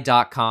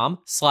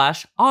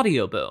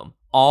shopify.com/audioboom,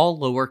 all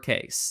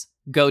lowercase.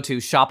 Go to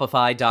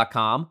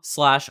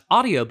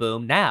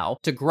shopify.com/audioboom now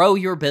to grow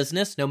your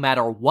business no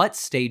matter what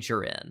stage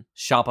you're in.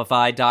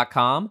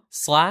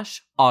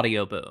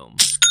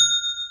 Shopify.com/audioboom.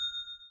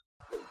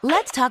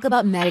 Let's talk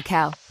about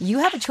Medi-Cal. You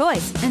have a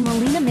choice, and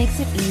Molina makes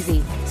it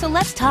easy. So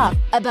let's talk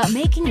about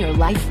making your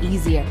life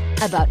easier,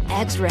 about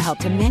extra help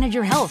to manage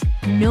your health.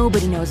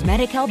 Nobody knows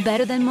Medi-Cal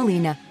better than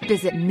Molina.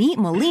 Visit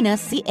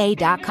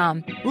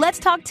meetmolinaca.com. Let's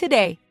talk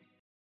today.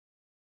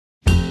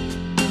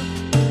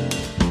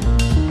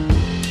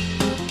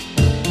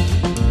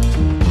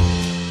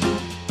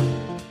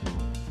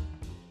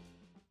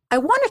 I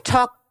want to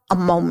talk a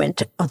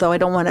moment, although I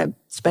don't want to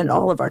spend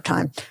all of our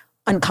time,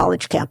 on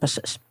college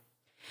campuses.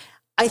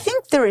 I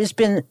think there has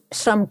been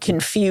some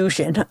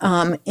confusion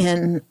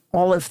in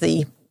all of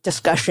the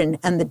discussion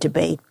and the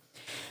debate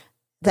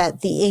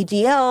that the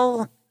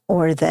ADL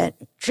or that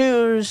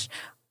Jews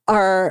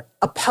are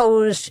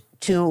opposed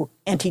to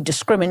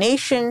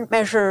anti-discrimination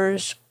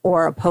measures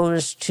or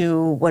opposed to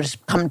what has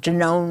come to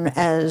known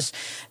as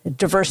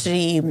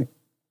diversity,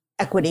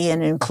 equity,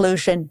 and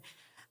inclusion.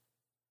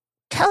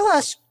 Tell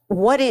us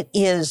what it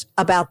is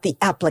about the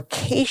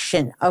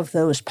application of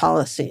those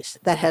policies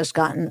that has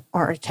gotten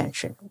our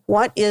attention.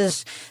 What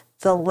is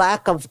the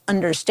lack of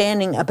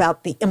understanding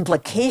about the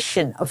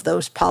implication of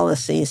those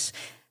policies?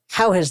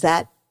 How has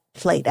that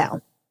played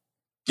out?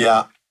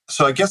 Yeah.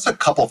 So I guess a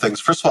couple things.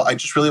 First of all, I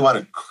just really want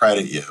to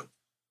credit you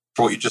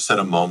for what you just said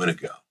a moment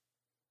ago.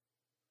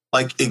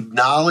 Like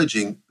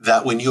acknowledging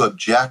that when you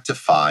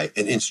objectify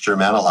and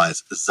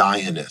instrumentalize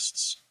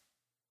Zionists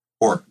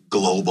or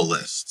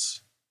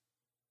globalists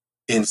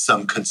in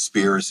some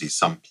conspiracy,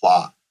 some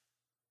plot,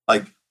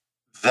 like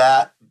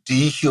that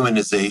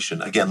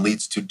dehumanization, again,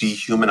 leads to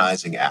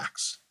dehumanizing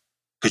acts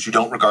because you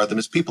don't regard them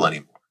as people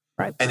anymore.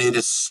 Right. And it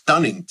is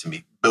stunning to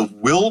me,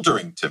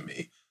 bewildering to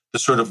me, the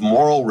sort of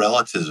moral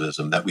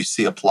relativism that we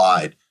see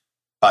applied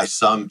by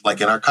some, like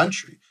in our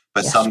country,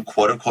 by some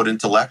quote unquote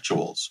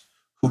intellectuals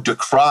who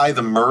decry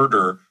the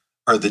murder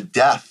or the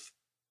death,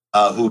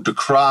 who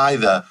decry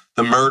the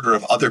murder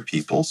of other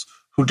peoples,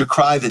 who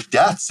decry the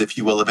deaths, if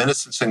you will, of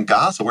innocents in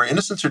Gaza, where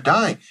innocents are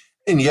dying,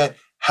 and yet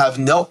have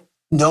no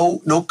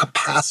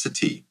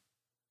capacity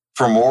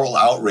for moral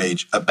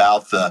outrage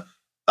about the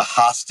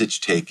hostage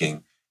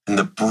taking and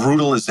the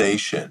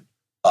brutalization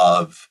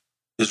of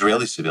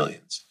Israeli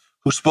civilians,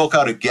 who spoke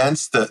out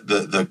against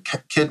the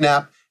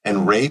kidnap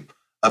and rape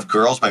of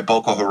girls by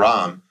Boko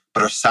Haram,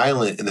 but are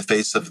silent in the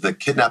face of the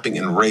kidnapping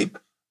and rape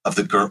of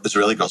the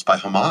Israeli girls by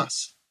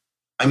Hamas.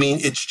 I mean,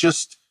 it's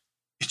just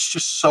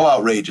so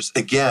outrageous.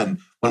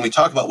 Again, when we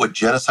talk about what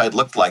genocide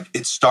looked like,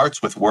 it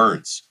starts with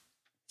words,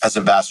 as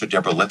Ambassador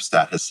Deborah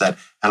Lipstadt has said.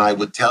 And I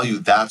would tell you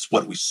that's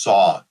what we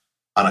saw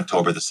on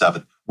October the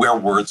 7th, where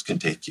words can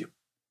take you.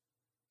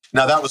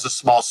 Now, that was a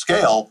small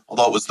scale,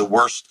 although it was the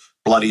worst,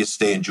 bloodiest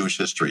day in Jewish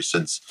history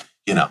since,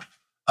 the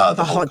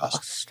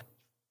Holocaust.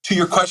 To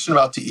your question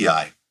about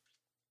DEI,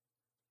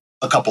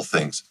 a couple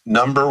things.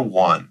 Number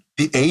one,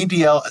 the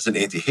ADL as an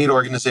anti-hate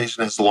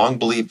organization has long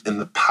believed in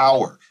the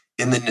power,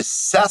 in the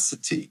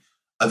necessity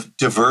of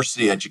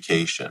diversity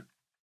education.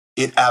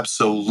 It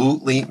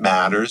absolutely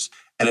matters,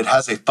 and it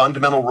has a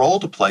fundamental role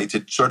to play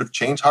to sort of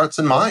change hearts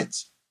and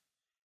minds.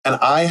 And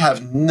I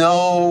have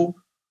no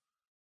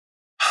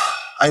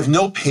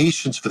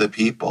patience for the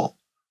people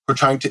who are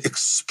trying to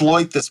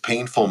exploit this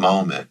painful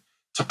moment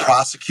to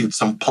prosecute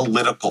some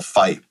political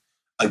fight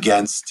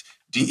against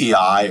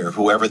DEI or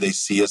whoever they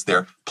see as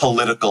their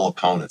political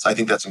opponents. I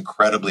think that's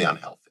incredibly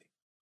unhealthy.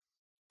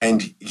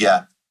 And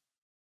yet,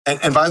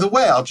 and by the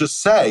way, I'll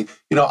just say,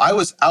 I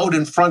was out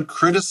in front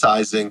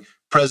criticizing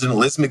President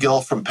Liz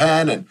McGill from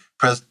Penn and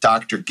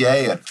Dr.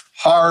 Gay at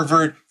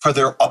Harvard for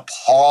their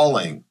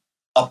appalling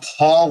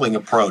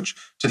approach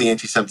to the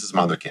anti-Semitism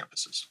on their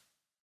campuses.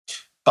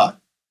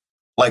 But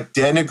like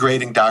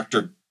denigrating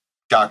Dr.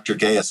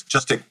 Gay as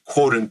just a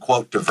quote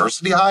unquote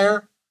diversity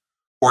hire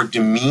or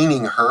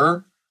demeaning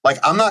her, like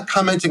I'm not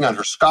commenting on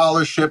her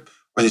scholarship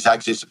or these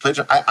accusations of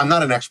plagiarism. I'm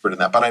not an expert in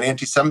that, but on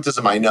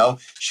anti-Semitism, I know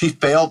she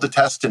failed the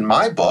test in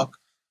my book,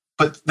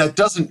 but that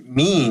doesn't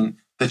mean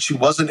that she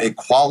wasn't a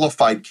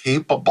qualified,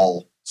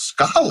 capable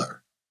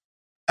scholar.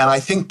 And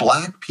I think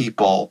Black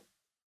people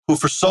who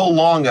for so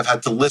long have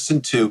had to listen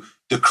to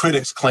the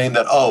critics claim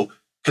that,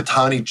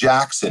 Ketanji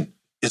Jackson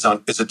is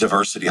a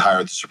diversity hire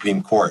at the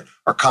Supreme Court,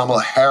 or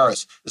Kamala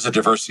Harris is a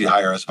diversity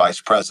hire as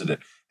vice president,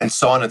 and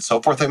so on and so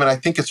forth. I mean, I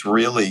think it's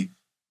really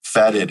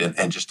fetid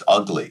and just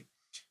ugly.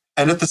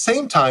 And at the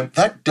same time,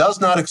 that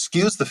does not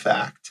excuse the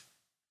fact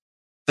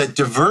that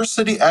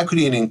diversity,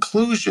 equity, and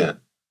inclusion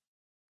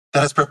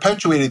that has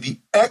perpetuated the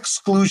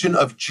exclusion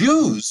of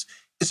Jews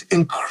is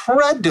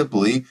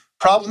incredibly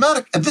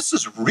problematic. And this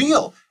is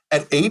real.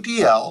 At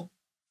ADL,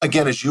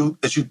 again, as you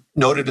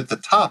noted at the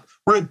top,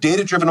 we're a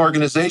data-driven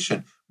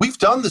organization. We've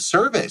done the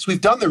surveys.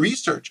 We've done the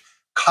research.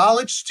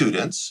 College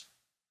students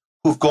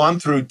who've gone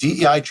through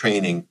DEI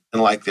training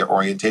and like their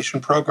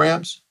orientation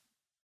programs,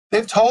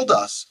 they've told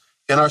us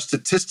in our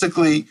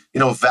statistically,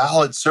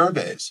 valid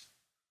surveys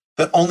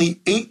that only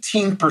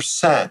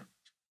 18%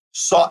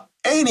 saw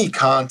any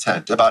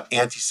content about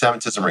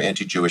anti-Semitism or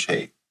anti-Jewish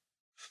hate.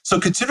 So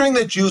considering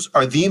that Jews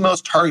are the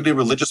most targeted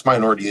religious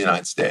minority in the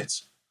United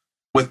States,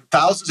 with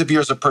thousands of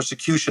years of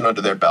persecution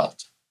under their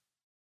belt,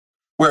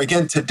 where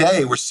again,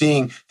 today we're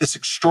seeing this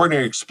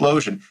extraordinary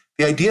explosion,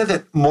 the idea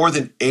that more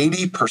than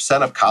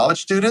 80% of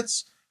college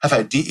students have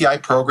had DEI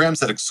programs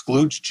that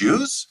excludes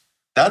Jews,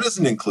 that is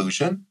an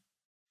inclusion.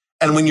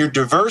 And when your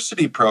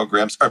diversity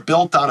programs are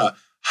built on a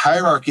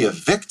hierarchy of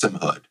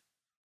victimhood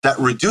that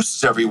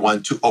reduces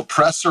everyone to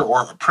oppressor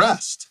or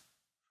oppressed,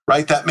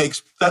 right? That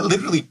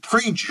literally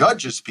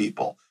prejudges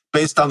people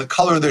based on the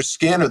color of their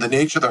skin or the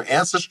nature of their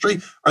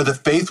ancestry or the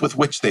faith with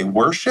which they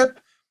worship.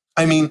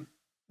 I mean,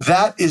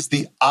 that is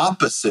the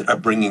opposite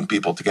of bringing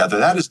people together.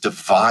 That is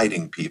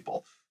dividing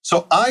people.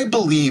 So I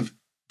believe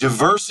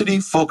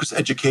diversity-focused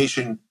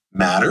education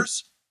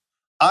matters.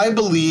 I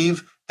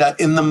believe that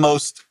in the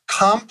most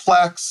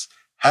complex,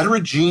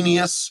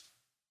 heterogeneous,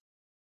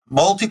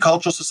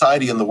 multicultural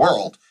society in the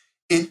world,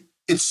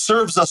 it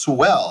serves us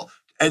well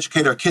to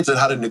educate our kids on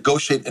how to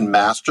negotiate and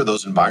master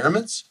those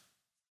environments.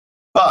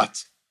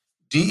 But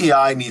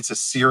DEI needs a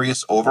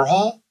serious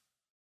overhaul.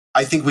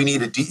 I think we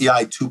need a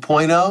DEI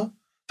 2.0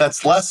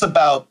 that's less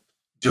about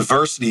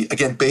diversity,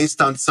 again,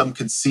 based on some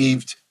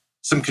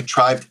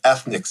contrived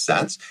ethnic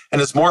sense,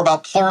 and it's more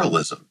about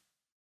pluralism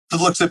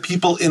that looks at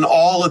people in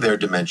all of their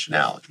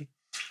dimensionality.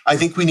 I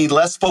think we need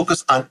less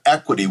focus on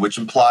equity, which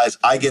implies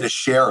I get a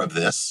share of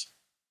this,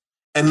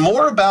 and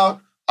more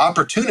about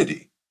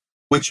opportunity,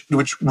 which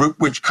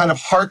kind of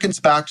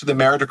harkens back to the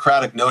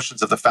meritocratic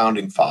notions of the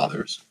founding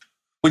fathers,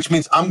 which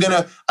means I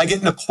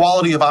get an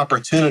equality of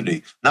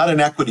opportunity, not an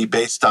equity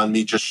based on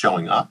me just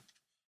showing up.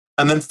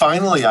 And then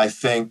finally, I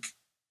think,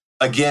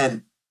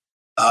 again,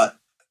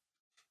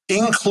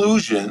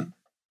 inclusion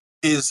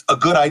is a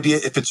good idea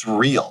if it's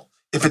real.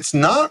 If it's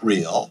not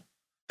real,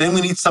 then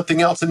we need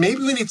something else. And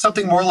maybe we need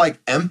something more like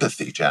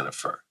empathy,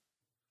 Jennifer.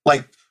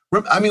 We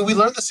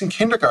learned this in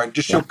kindergarten,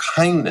 to show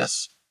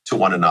kindness to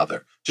one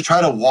another, to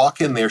try to walk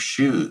in their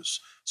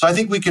shoes. So I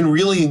think we can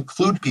really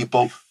include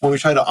people when we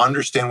try to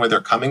understand where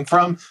they're coming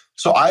from.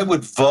 So I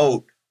would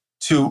vote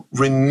to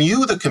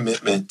renew the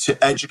commitment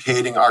to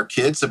educating our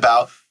kids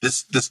about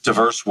this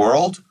diverse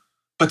world,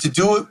 but to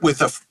do it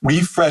with a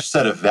refreshed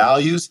set of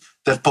values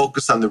that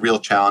focus on the real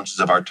challenges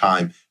of our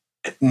time,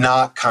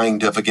 not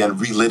kind of, again,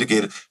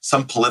 relitigate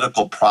some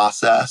political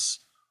process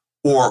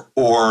or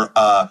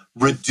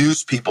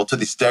reduce people to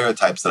the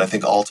stereotypes that I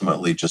think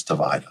ultimately just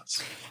divide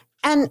us.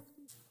 And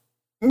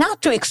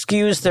not to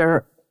excuse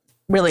their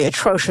really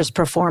atrocious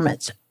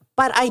performance,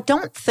 but I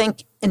don't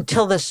think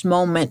until this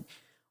moment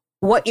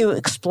what you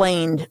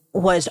explained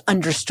was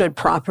understood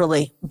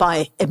properly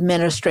by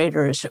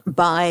administrators,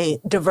 by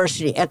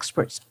diversity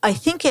experts. I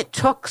think it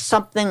took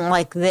something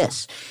like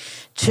this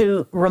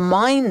to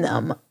remind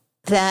them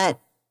that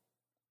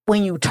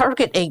when you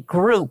target a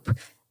group,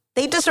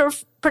 they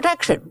deserve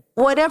protection,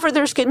 whatever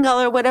their skin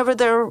color, whatever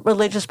their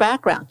religious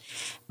background.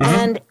 Mm-hmm.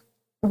 And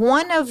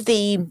one of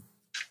the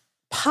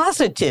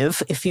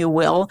positive, if you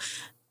will,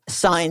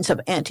 signs of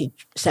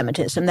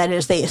anti-Semitism, that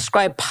is, they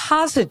ascribe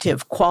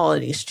positive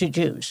qualities to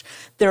Jews.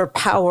 They're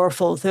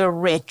powerful, they're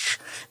rich,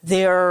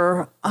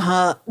 they're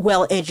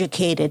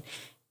well-educated,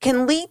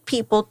 can lead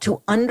people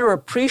to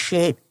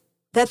underappreciate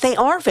that they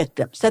are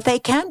victims, that they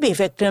can be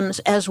victims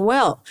as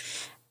well.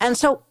 And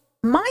so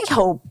my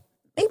hope,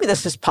 maybe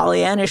this is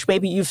Pollyannish,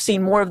 maybe you've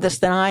seen more of this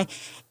than I,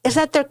 is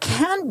that there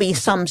can be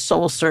some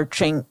soul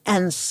searching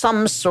and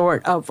some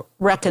sort of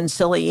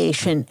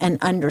reconciliation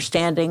and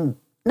understanding,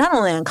 not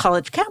only on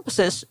college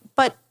campuses,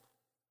 but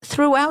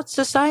throughout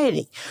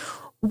society.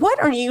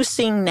 What are you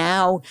seeing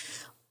now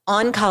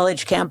on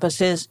college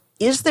campuses?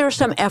 Is there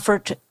some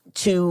effort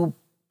to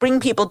bring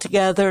people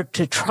together,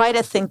 to try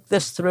to think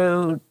this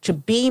through, to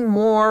be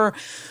more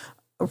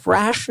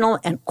rational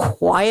and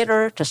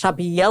quieter, to stop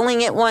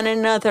yelling at one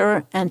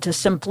another, and to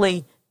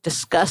simply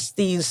discuss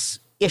these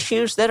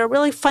issues that are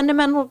really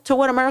fundamental to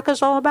what America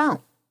is all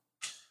about?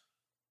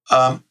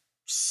 I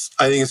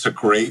think it's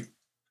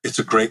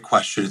a great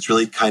question. It's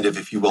really kind of,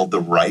 if you will, the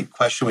right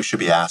question we should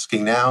be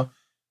asking now,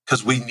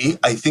 because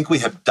I think we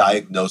have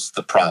diagnosed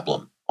the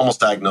problem, almost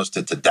diagnosed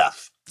it to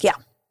death. Yeah.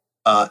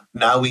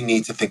 Now we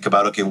need to think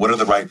about, okay, what are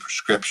the right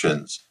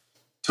prescriptions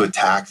to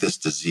attack this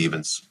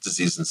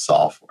disease and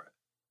solve for it?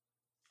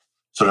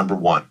 So number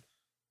one,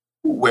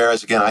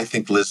 whereas again, I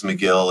think Liz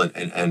McGill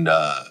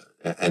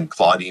and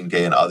Claudine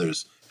Gay and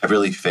others have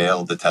really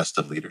failed the test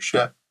of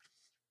leadership.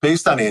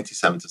 Based on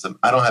anti-Semitism,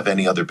 I don't have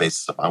any other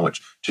basis upon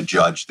which to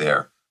judge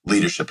their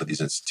leadership of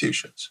these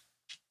institutions.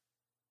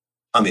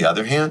 On the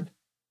other hand,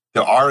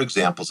 there are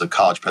examples of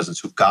college presidents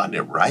who've gotten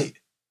it right.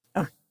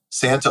 Oh.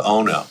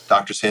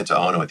 Dr. Santa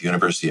Ono at the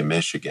University of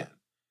Michigan,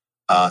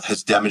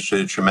 has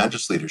demonstrated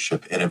tremendous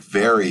leadership in a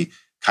very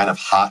kind of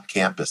hot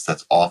campus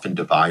that's often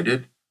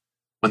divided.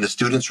 When the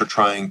students were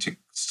trying to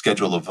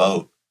schedule a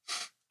vote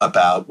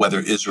about whether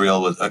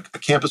Israel was a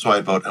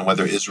campus-wide vote on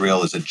whether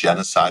Israel is a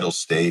genocidal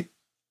state,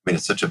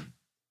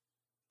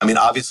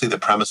 obviously the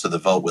premise of the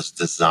vote was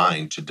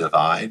designed to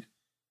divide.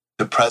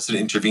 The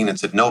president intervened and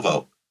said, no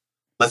vote.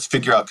 Let's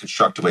figure out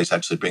constructive ways to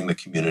actually bring the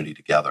community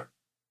together.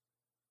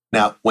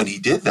 Now, when he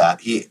did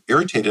that, he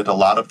irritated a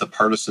lot of the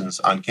partisans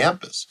on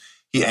campus.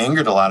 He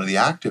angered a lot of the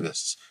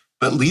activists.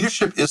 But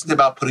leadership isn't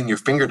about putting your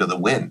finger to the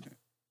wind,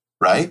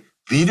 right?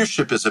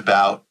 Leadership is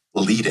about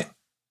leading,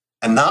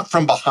 and not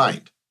from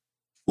behind,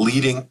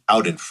 leading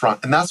out in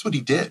front. And that's what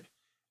he did.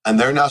 And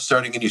they're now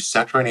starting a new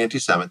center on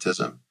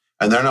anti-Semitism,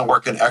 and they're now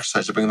working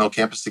exercise to bring the whole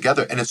campus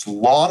together. And it's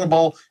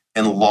laudable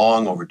and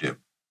long overdue.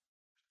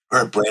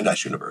 We're at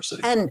Brandeis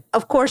University. And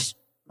of course,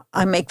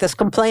 I make this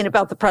complaint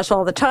about the press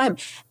all the time.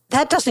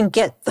 That doesn't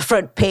get the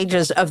front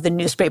pages of the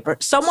newspaper.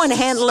 Someone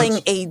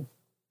handling a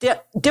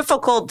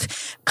difficult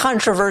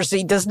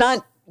controversy does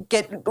not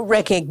get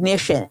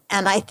recognition.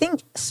 And I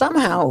think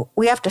somehow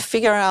we have to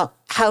figure out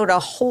how to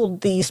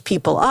hold these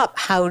people up,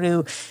 how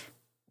to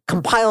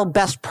compile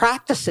best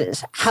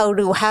practices, how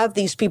to have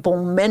these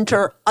people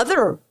mentor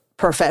other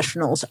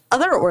professionals,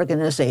 other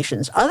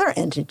organizations, other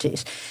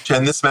entities.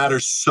 Jen, this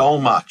matters so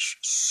much.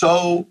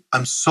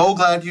 I'm so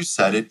glad you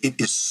said it.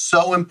 It is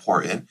so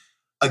important.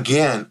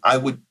 Again, I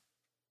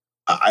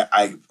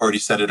already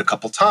said it a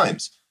couple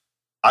times.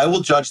 I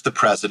will judge the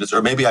presidents,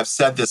 or maybe I've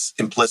said this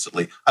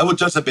implicitly. I will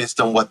judge them based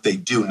on what they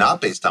do,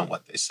 not based on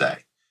what they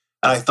say.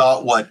 And I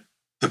thought what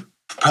the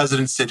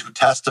presidents did who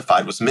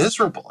testified was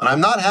miserable. And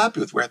I'm not happy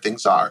with where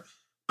things are.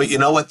 But you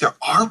know what? There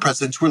are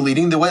presidents who are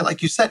leading the way,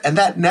 like you said, and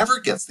that never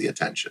gets the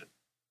attention.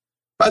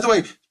 By the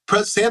way,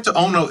 Santa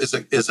Ono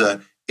is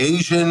an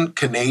Asian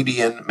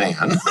Canadian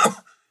man.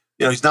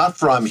 He's not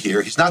from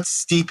here. He's not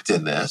steeped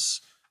in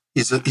this.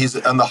 He's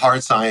on the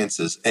hard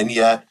sciences. And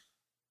yet,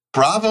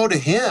 bravo to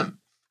him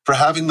for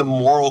having the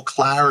moral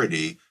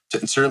clarity to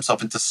insert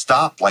himself and to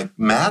stop like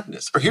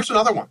madness. Or here's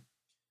another one.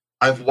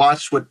 I've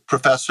watched what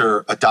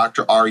Professor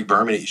Dr. Ari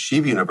Berman at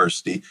Yeshiva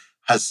University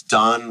has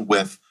done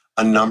with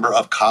a number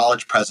of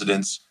college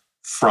presidents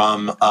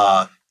from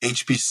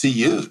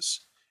HBCUs.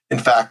 In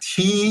fact,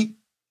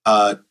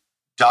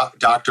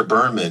 Dr.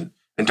 Berman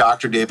and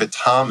Dr. David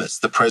Thomas,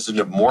 the president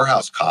of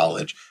Morehouse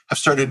College, have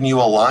started a new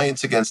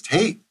alliance against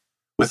hate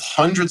with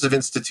hundreds of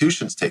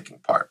institutions taking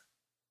part.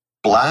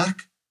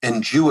 Black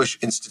and Jewish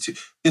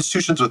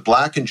institutions with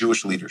Black and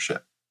Jewish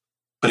leadership.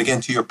 But again,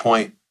 to your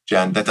point,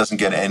 Jen, that doesn't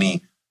get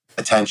any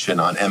attention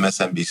on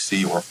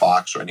MSNBC or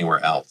Fox or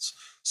anywhere else.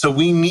 So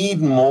we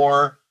need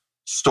more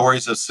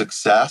stories of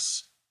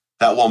success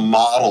that will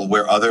model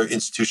where other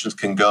institutions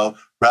can go,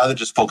 rather than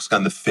just focusing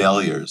on the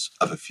failures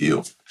of a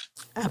few.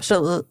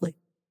 Absolutely.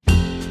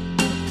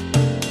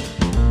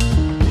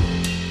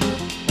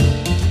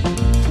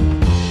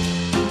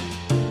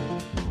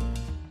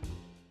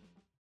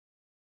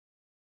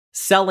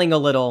 Selling a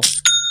little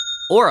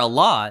or a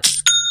lot,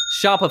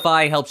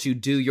 Shopify helps you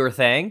do your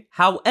thing,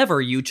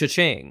 however you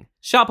cha-ching.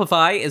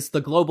 Shopify is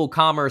the global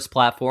commerce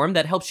platform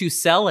that helps you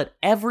sell at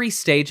every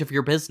stage of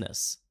your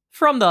business.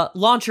 From the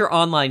launch your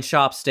online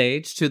shop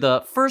stage to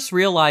the first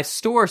real life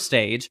store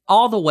stage,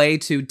 all the way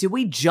to did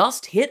we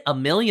just hit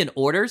 1 million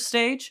orders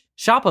stage?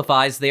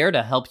 Shopify's there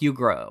to help you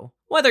grow.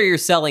 Whether you're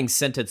selling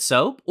scented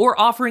soap or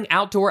offering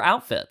outdoor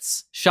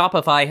outfits,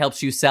 Shopify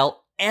helps you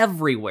sell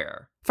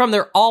everywhere. From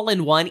their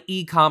all-in-one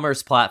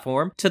e-commerce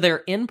platform to their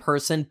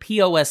in-person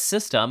POS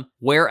system,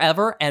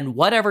 wherever and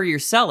whatever you're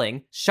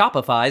selling,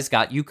 Shopify's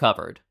got you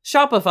covered.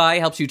 Shopify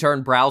helps you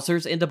turn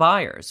browsers into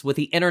buyers with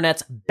the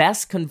internet's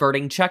best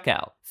converting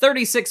checkout,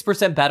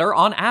 36% better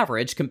on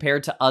average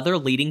compared to other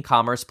leading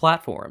commerce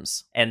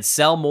platforms. And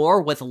sell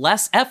more with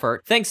less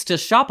effort thanks to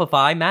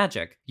Shopify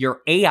Magic,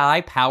 your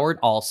AI-powered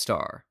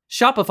all-star.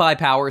 Shopify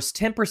powers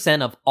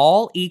 10% of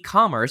all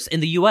e-commerce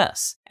in the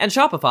US, and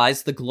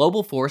Shopify's the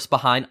global force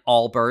behind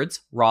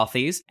Allbirds,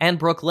 Rothy's, and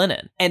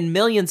Brooklinen, and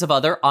millions of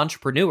other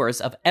entrepreneurs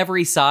of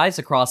every size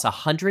across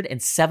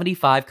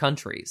 175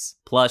 countries.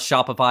 Plus,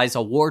 Shopify's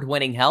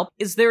award-winning help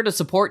is there to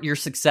support your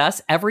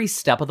success every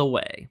step of the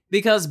way.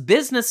 Because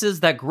businesses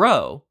that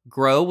grow,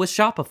 grow with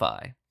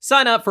Shopify.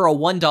 Sign up for a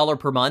 $1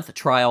 per month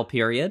trial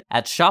period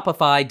at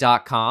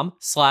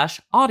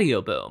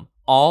shopify.com/audioboom,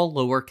 all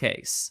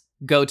lowercase.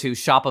 Go to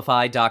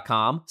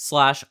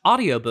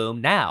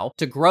shopify.com/audioboom now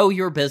to grow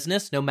your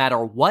business no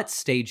matter what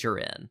stage you're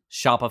in.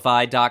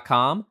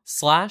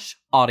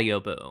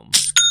 Shopify.com/audioboom.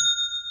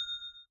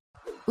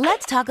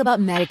 Let's talk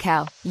about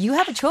Medi-Cal. You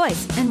have a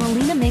choice, and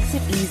Molina makes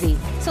it easy.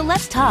 So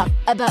let's talk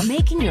about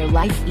making your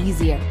life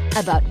easier,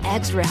 about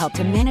extra help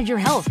to manage your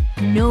health.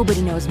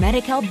 Nobody knows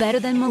Medi-Cal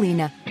better than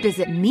Molina.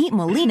 Visit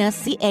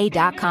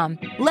meetmolinaca.com.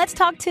 Let's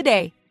talk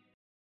today.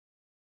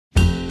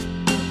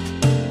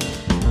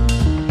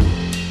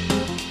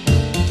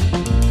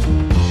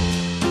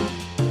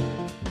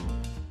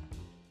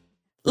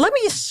 Let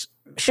me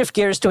shift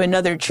gears to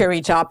another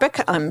cherry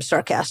topic. I'm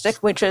sarcastic,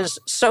 which is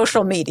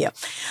social media.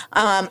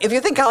 If you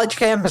think college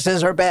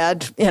campuses are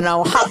bad,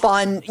 hop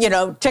on,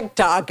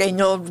 TikTok and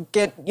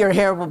your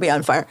hair will be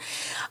on fire.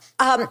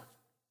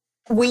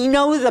 We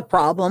know the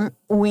problem.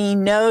 We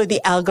know the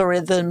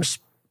algorithms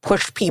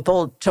push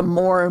people to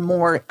more and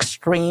more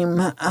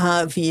extreme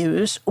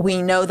views.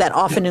 We know that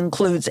often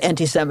includes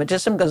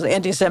anti-Semitism, because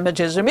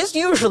anti-Semitism is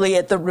usually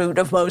at the root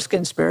of most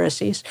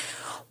conspiracies.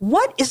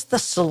 What is the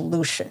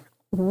solution?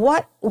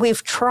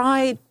 We've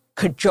tried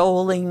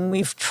cajoling,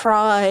 we've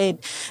tried,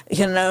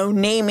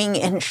 naming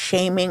and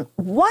shaming.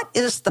 What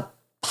is the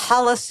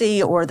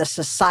policy or the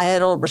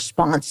societal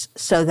response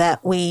so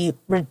that we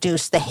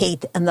reduce the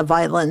hate and the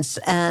violence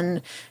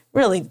and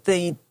really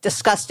the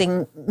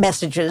disgusting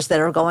messages that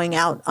are going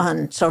out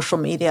on social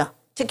media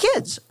to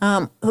kids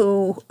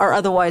who are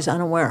otherwise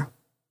unaware?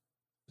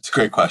 It's a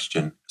great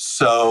question.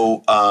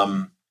 So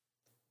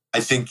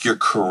I think you're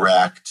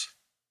correct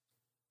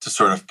to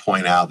sort of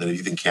point out that if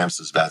you think camps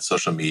is bad,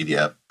 social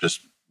media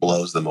just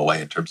blows them away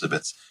in terms of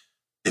its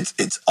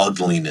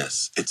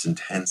ugliness, its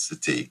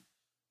intensity,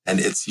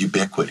 and its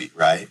ubiquity,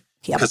 right?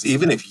 Yep. Because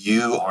even if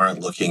you aren't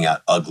looking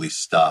at ugly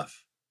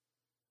stuff,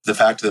 the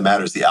fact of the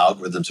matter is the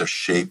algorithms are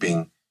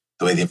shaping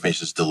the way the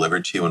information is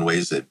delivered to you in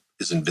ways that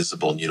is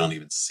invisible and you don't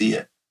even see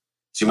it.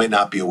 So you might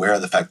not be aware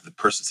of the fact that the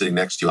person sitting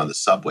next to you on the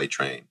subway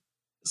train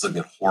is looking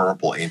at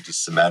horrible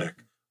anti-Semitic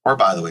or,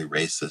 by the way,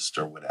 racist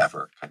or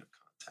whatever kind of content.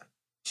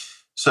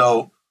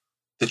 So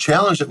the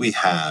challenge that we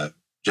have,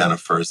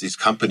 Jennifer, is these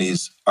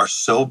companies are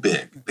so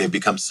big, they've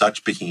become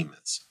such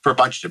behemoths for a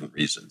bunch of different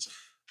reasons,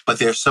 but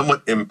they're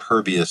somewhat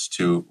impervious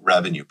to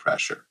revenue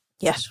pressure.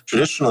 Yes.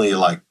 Traditionally,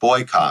 like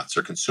boycotts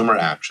or consumer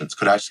actions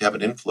could actually have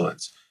an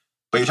influence.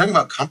 But you're talking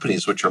about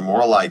companies which are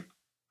more like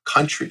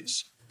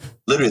countries.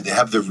 Literally, they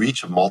have the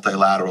reach of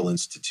multilateral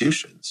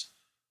institutions.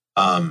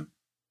 And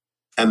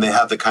they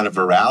have the kind of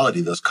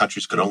virality those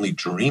countries could only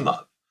dream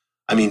of.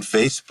 I mean,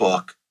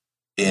 Facebook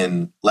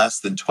in less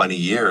than 20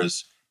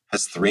 years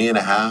has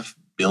 3.5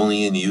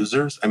 billion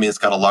users. I mean, it's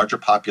got a larger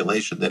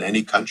population than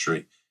any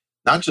country,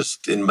 not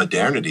just in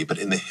modernity, but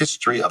in the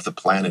history of the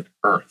planet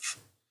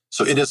Earth.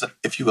 So it is,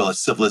 if you will, a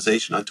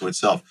civilization unto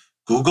itself.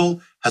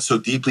 Google has so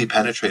deeply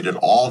penetrated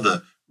all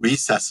the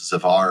recesses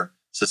of our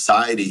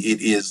society,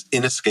 it is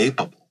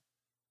inescapable.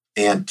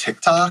 And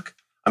TikTok,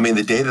 I mean,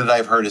 the data that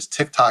I've heard is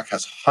TikTok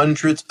has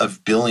hundreds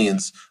of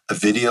billions of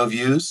video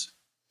views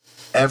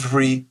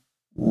every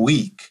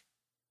week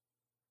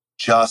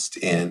just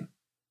in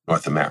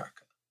North America.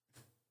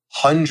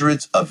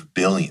 Hundreds of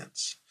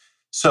billions.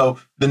 So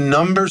the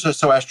numbers are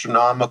so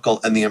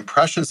astronomical, and the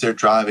impressions they're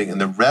driving and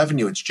the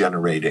revenue it's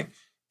generating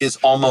is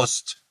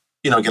almost,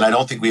 again, I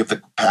don't think we have the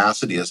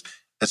capacity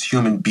as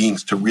human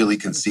beings to really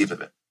conceive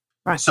of it.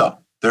 Right. So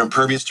they're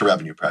impervious to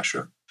revenue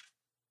pressure.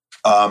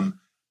 And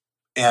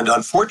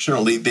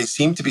unfortunately, they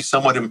seem to be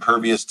somewhat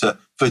impervious to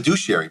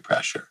fiduciary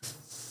pressure.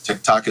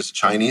 TikTok is a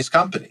Chinese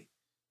company.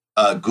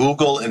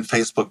 Google and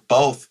Facebook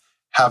both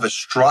have a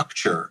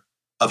structure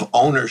of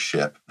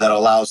ownership that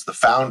allows the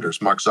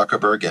founders, Mark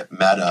Zuckerberg at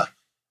Meta,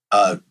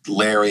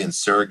 Larry and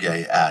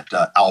Sergey at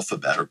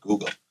Alphabet or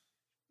Google,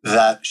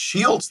 that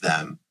shields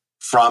them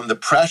from the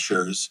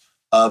pressures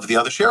of the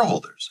other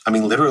shareholders. I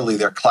mean, literally,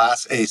 their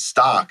Class A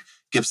stock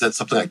gives them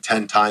something like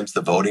 10 times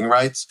the voting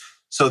rights.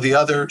 So the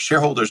other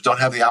shareholders don't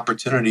have the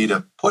opportunity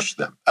to push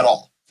them at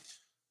all.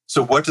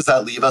 So what does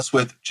that leave us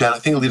with, Jen? I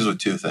think it leaves us with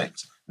two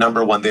things.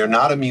 Number one, they're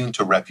not immune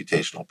to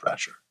reputational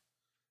pressure.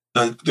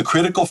 The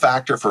critical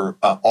factor for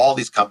all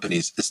these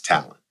companies is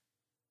talent,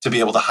 to be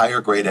able to hire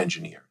great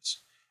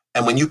engineers.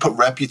 And when you put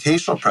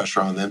reputational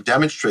pressure on them,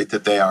 demonstrate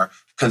that they are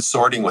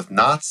consorting with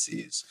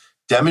Nazis,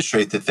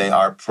 demonstrate that they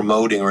are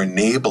promoting or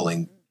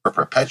enabling or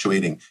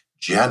perpetuating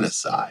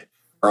genocide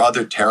or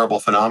other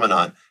terrible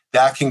phenomenon,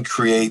 that can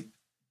create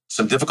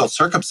some difficult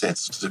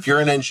circumstances. Because if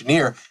you're an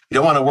engineer, you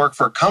don't want to work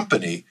for a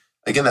company,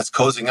 again, that's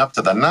cozying up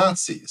to the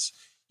Nazis.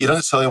 You don't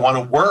necessarily want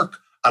to work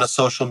on a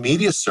social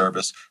media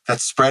service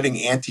that's spreading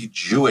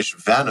anti-Jewish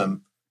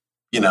venom,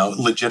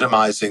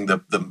 legitimizing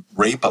the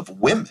rape of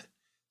women.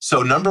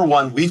 So number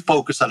one, we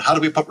focus on how do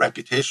we put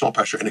reputational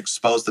pressure and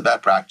expose the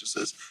bad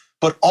practices.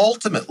 But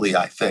ultimately,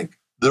 I think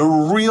the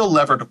real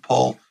lever to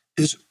pull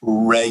is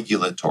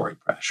regulatory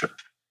pressure.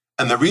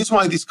 And the reason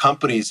why these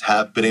companies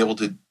have been able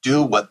to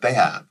do what they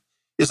have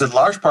is in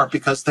large part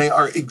because they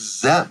are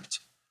exempt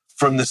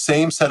from the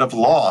same set of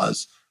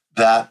laws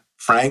that,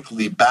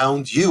 frankly,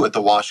 bound you at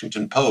the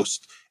Washington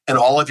Post and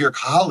all of your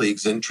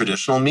colleagues in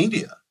traditional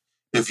media.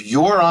 If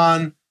you're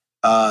on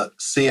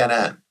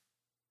CNN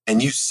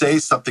and you say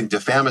something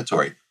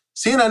defamatory,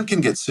 CNN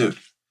can get sued.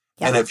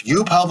 Yeah. And if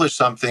you publish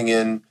something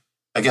in,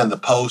 again, the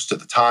Post or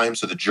the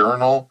Times or the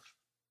Journal,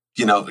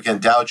 again,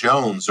 Dow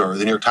Jones or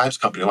the New York Times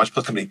Company, or Washington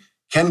Post Company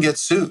can get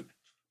sued.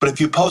 But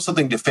if you post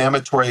something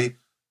defamatory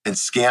and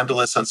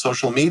scandalous on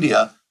social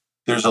media,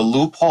 there's a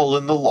loophole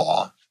in the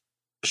law.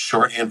 The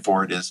shorthand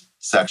for it is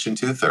Section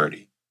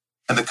 230,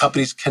 and the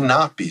companies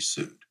cannot be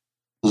sued.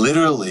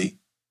 Literally,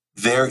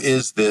 there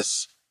is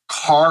this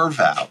carve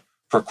out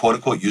for quote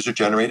unquote user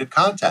generated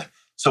content.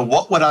 So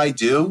what would I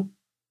do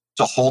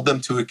to hold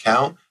them to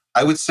account?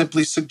 I would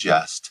simply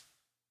suggest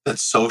that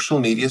social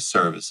media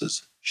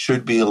services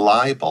should be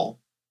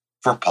liable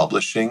for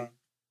publishing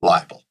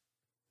libel.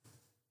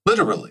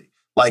 Literally.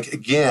 Like,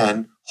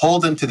 again,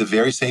 hold them to the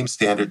very same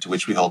standard to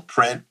which we hold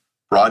print,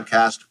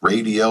 broadcast,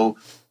 radio,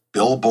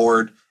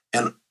 billboard,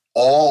 and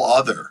all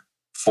other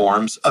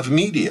forms of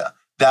media.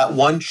 That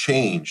one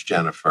change,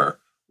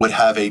 Jennifer, would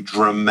have a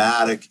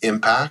dramatic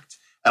impact,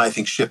 and I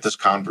think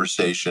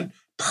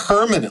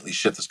permanently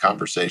shift this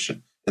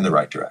conversation in the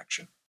right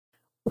direction.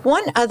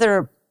 One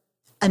other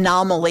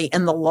anomaly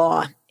in the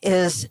law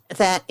is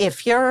that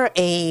if you're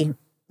a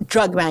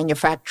drug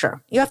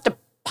manufacturer, you have to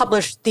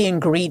publish the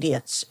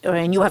ingredients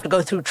and you have to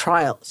go through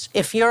trials.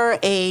 If you're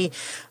a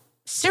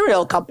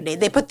cereal company,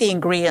 they put the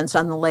ingredients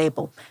on the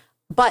label.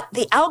 But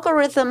the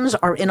algorithms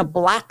are in a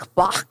black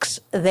box.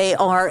 They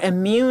are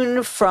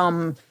immune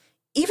from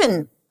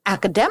even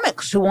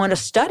academics who want to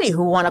study,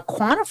 who want to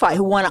quantify,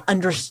 who want to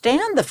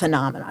understand the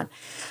phenomenon.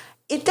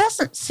 It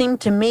doesn't seem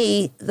to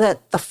me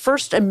that the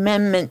First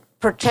Amendment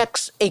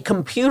protects a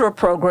computer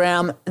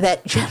program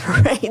that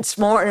generates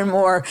more and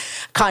more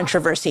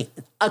controversy.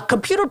 A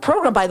computer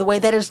program, by the way,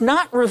 that is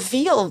not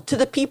revealed to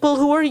the people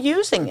who are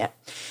using it.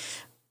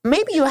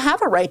 Maybe you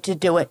have a right to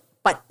do it,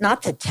 but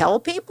not to tell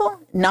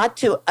people, not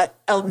to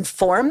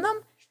inform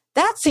them.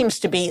 That seems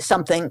to be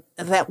something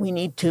that we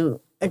need to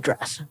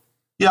address.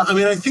 Yeah, I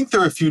mean, I think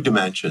there are a few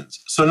dimensions.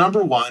 So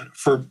number one,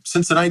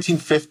 since the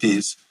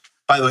 1950s,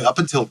 by the way, up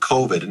until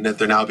COVID, and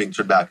they're now being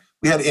turned back,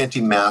 we had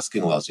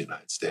anti-masking laws in the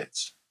United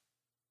States.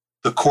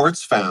 The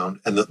courts found,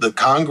 and the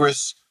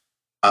Congress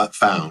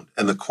found,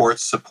 and the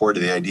courts supported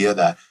the idea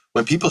that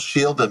when people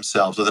shield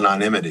themselves with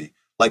anonymity,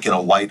 like in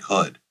a white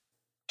hood,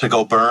 to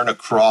go burn a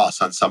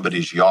cross on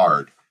somebody's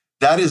yard,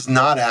 that is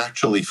not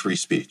actually free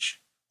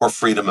speech or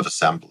freedom of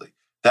assembly.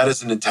 That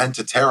is an intent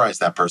to terrorize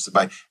that person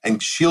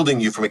and shielding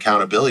you from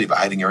accountability by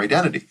hiding your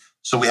identity.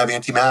 So we had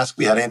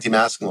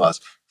anti-masking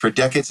laws for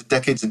decades and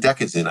decades and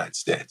decades in the United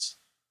States.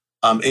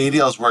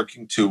 ADL is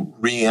working to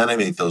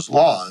reanimate those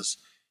laws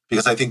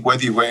because I think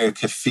whether you're wearing a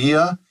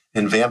keffiyeh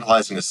and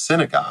vandalizing a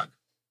synagogue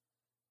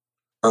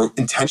or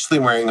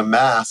intentionally wearing a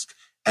mask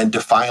and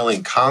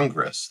defiling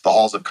Congress, the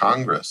halls of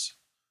Congress,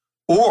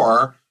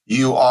 or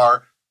you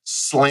are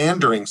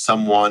slandering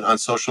someone on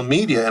social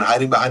media and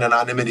hiding behind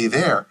anonymity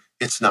there,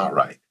 it's not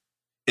right.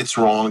 It's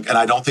wrong. And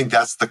I don't think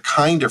that's the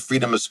kind of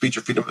freedom of speech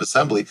or freedom of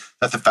assembly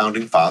that the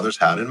founding fathers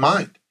had in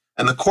mind.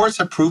 And the courts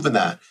have proven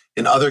that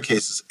in other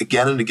cases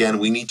again and again.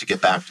 We need to get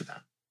back to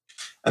that.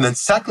 And then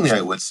secondly, I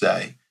would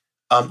say,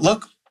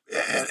 look,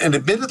 and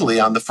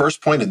admittedly on the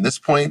first point and this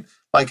point,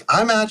 like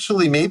I'm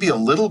actually maybe a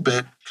little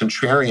bit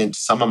contrarian to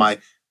some of my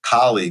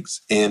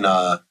colleagues in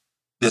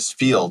this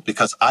field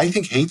because I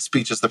think hate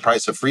speech is the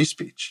price of free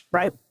speech.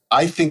 Right.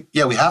 I think,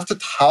 we have to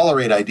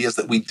tolerate ideas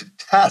that we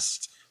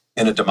detest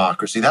in a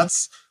democracy.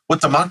 That's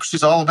what democracy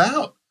is all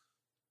about.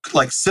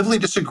 Like civilly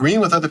disagreeing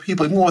with other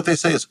people, even what they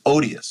say is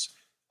odious,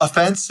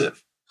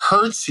 offensive,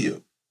 hurts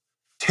you,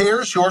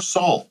 tears your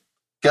soul.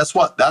 Guess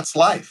what? That's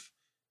life.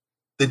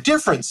 The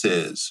difference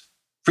is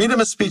freedom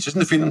of speech isn't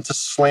the freedom to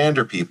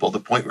slander people, the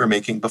point we were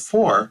making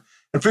before,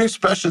 and freedom of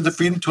expression is the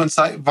freedom to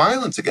incite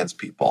violence against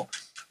people.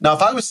 Now,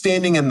 if I was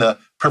standing in the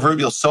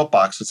proverbial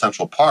soapbox in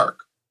Central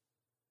Park,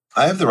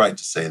 I have the right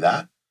to say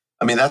that.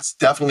 I mean, that's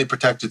definitely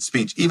protected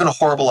speech, even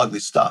horrible, ugly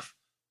stuff.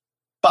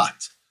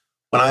 But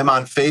when I'm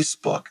on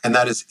Facebook and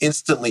that is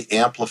instantly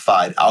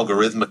amplified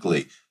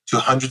algorithmically to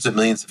hundreds of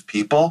millions of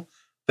people,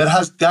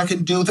 that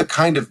can do the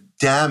kind of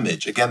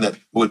damage, again, that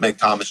would make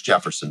Thomas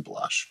Jefferson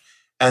blush.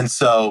 And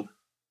so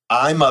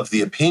I'm of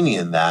the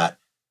opinion that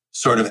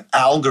sort of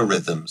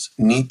algorithms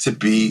need to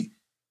be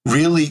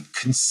really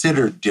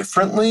considered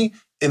differently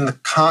in the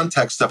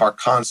context of our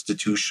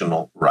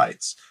constitutional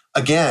rights.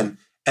 Again,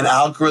 an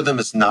algorithm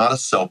is not a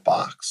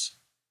soapbox.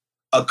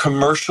 A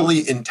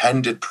commercially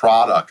intended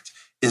product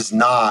is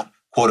not,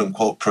 quote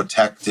unquote,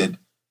 protected,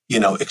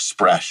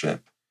 expression.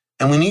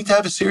 And we need to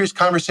have a serious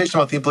conversation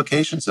about the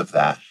implications of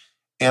that.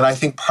 And I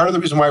think part of the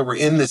reason why we're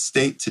in this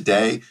state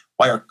today,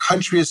 why our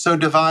country is so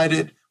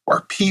divided, why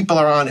our people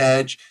are on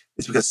edge,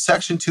 is because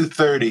Section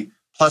 230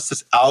 plus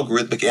this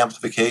algorithmic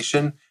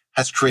amplification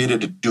has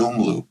created a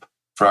doom loop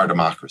for our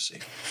democracy.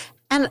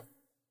 And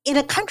in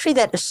a country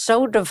that is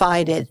so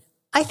divided,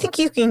 I think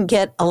you can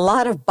get a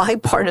lot of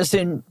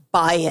bipartisan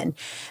buy-in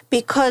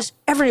because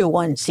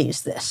everyone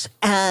sees this.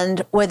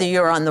 And whether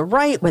you're on the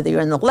right, whether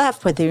you're on the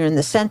left, whether you're in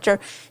the center,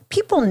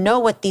 people know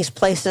what these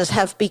places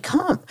have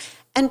become.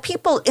 And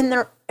people in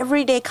their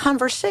everyday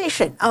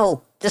conversation,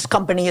 oh, this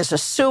company is a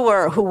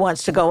sewer who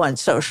wants to go on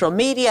social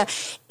media.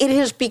 It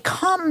has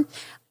become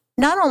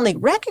not only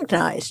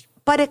recognized,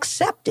 but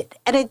accepted.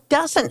 And it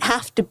doesn't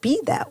have to be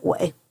that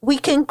way. We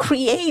can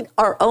create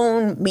our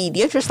own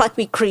media just like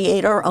we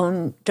create our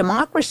own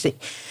democracy.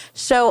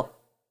 So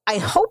I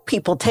hope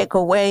people take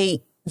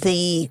away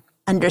the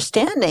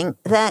understanding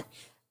that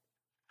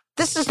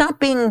this is not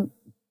being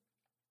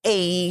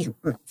a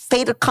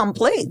fait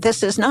accompli.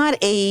 This is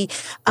not a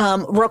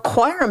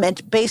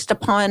requirement based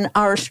upon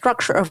our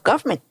structure of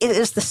government. It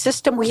is the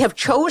system we have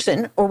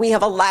chosen or we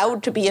have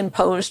allowed to be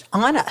imposed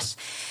on us.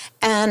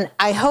 And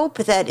I hope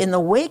that in the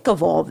wake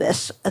of all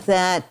this,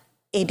 that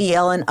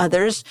ADL and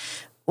others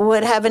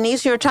would have an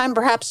easier time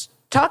perhaps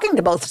talking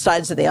to both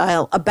sides of the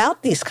aisle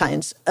about these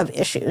kinds of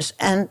issues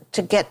and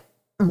to get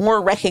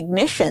more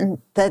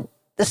recognition that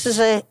this is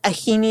a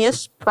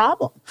heinous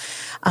problem.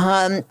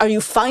 Are you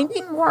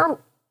finding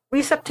more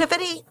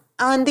receptivity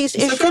on these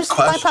issues?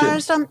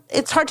 Bipartisan?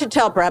 It's hard to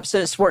tell, perhaps,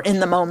 as we're in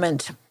the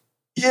moment.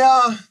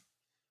 Yeah.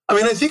 I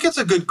mean, I think it's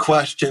a good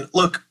question.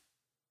 Look,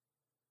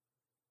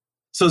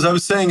 so as I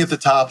was saying at the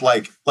top,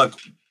 look,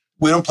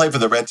 we don't play for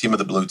the red team or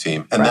the blue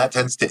team. And that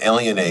tends to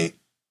alienate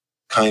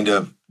kind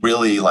of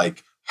really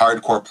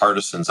hardcore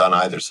partisans on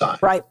either side.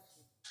 Right.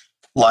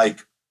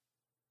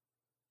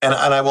 And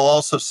I will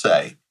also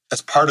say,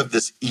 as part of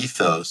this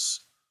ethos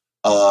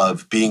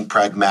of being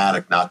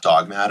pragmatic, not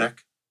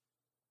dogmatic,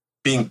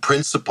 being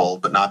principled,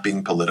 but not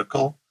being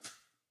political,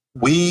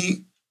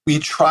 we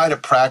try to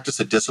practice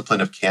a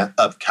discipline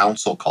of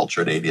counsel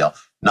culture at ADL,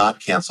 not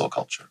cancel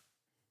culture.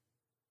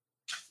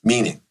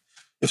 Meaning,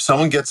 if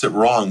someone gets it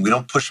wrong, we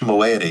don't push them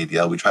away at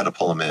ADL, we try to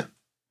pull them in.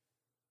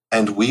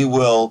 And we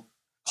will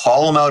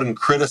call them out and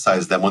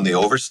criticize them when they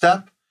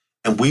overstep,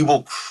 and we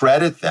will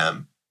credit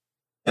them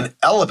and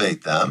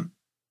elevate them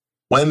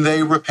when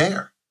they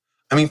repair.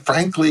 I mean,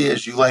 frankly,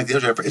 as you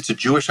it's a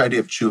Jewish idea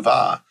of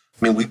tshuva. I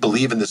mean, we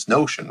believe in this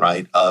notion,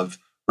 right, of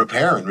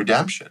repair and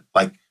redemption.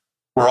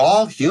 We're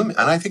all human.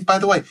 And I think, by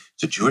the way,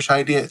 it's a Jewish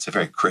idea. It's a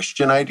very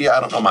Christian idea. I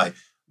don't know my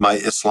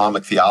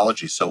Islamic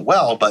theology so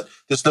well, but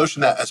this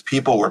notion that as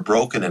people we're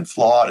broken and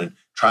flawed and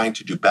trying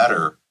to do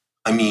better,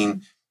 I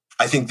mean,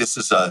 I think this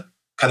is a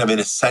kind of an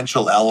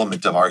essential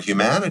element of our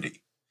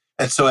humanity.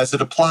 And so as it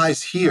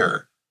applies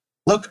here,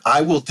 look,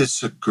 I will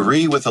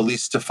disagree with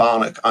Elise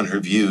Stefanik on her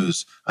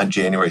views on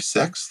January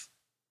 6th,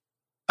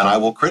 and I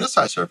will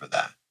criticize her for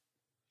that.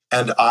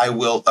 And I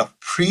will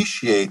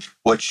appreciate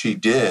what she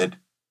did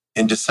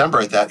in December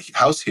at that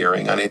House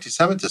hearing on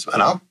anti-Semitism,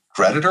 and I'll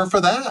credit her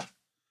for that.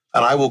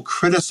 And I will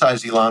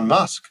criticize Elon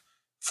Musk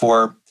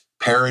for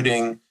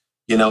parroting,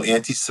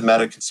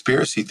 anti-Semitic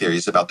conspiracy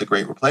theories about the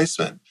Great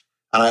Replacement.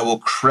 And I will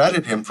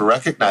credit him for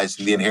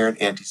recognizing the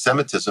inherent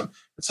anti-Semitism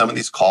in some of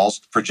these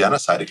calls for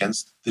genocide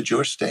against the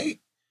Jewish state.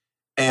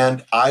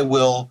 And I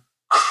will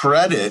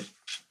credit,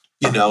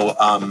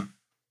 I'm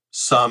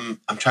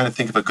trying to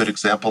think of a good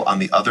example on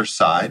the other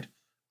side.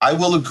 I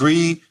will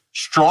agree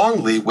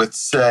strongly with,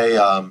 say,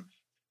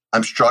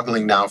 I'm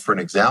struggling now for an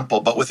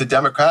example, but with a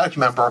Democratic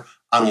member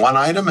on one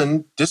item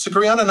and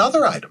disagree on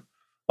another item.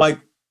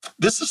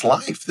 This is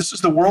life. This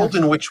is the world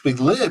in which we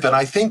live. And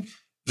I think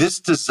this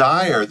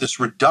desire, this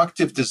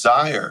reductive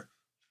desire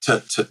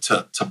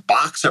to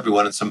box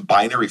everyone in some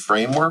binary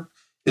framework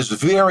is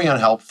very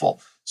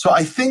unhelpful. So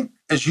I think,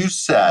 as you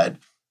said,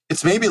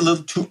 it's maybe a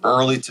little too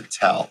early to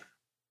tell.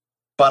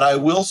 But I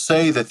will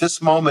say that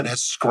this moment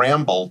has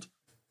scrambled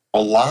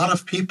a lot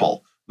of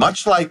people,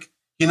 much like,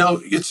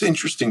 it's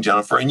interesting,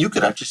 Jennifer, and you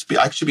could I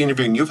should be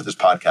interviewing you for this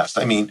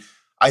podcast. I mean,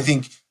 I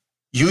think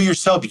you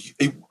yourself,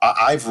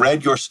 I've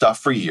read your stuff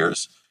for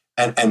years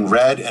and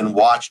read and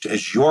watched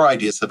as your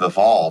ideas have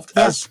evolved,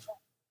 as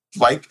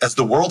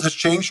the world has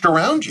changed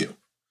around you.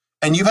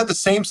 And you've had the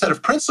same set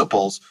of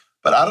principles,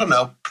 but I don't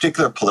know,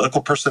 particular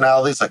political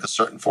personalities like a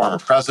certain former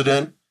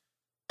president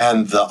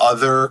and the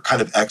other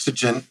kind of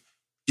exigent,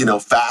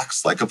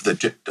 facts like of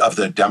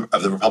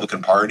the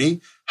Republican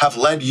Party have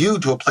led you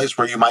to a place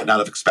where you might not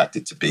have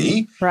expected to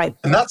be. Right.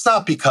 And that's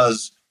not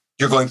because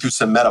you're going through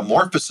some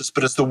metamorphosis,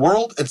 but as the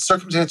world and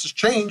circumstances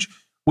change,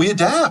 we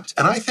adapt.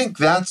 And I think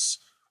that's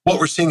what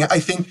we're seeing. I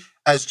think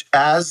as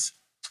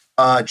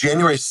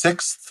January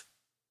 6th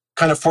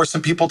kind of forced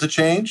some people to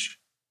change,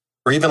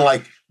 or even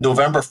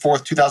November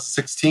 4th,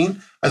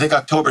 2016, I think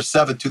October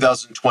 7th,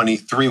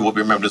 2023 will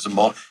be remembered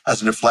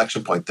as an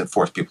inflection point that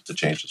forced people to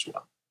change as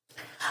well.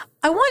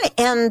 I want to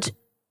end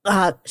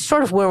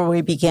sort of where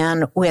we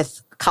began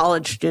with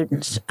college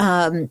students.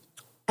 A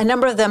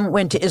number of them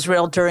went to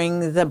Israel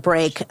during the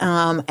break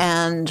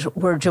and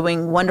were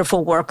doing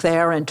wonderful work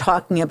there and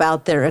talking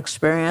about their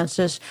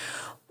experiences.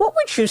 What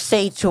would you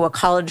say to a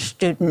college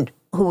student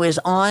who is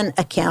on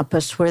a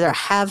campus where there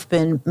have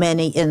been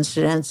many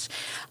incidents,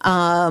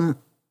 in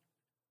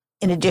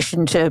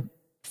addition to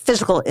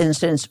physical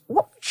incidents?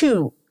 What would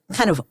you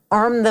kind of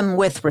arm them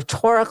with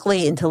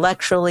rhetorically,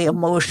 intellectually,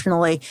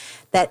 emotionally,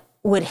 that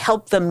would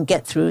help them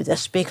get through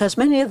this? Because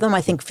many of them,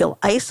 I think, feel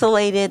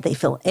isolated. They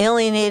feel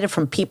alienated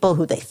from people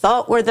who they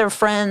thought were their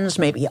friends,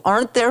 maybe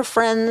aren't their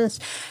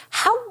friends.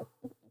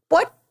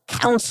 What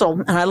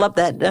counsel, and I love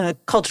that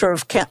culture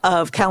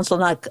of counsel,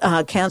 not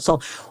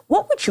cancel,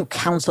 what would you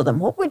counsel them?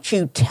 What would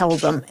you tell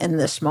them in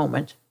this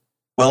moment?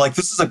 Well,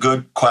 this is a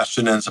good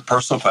question, and it's a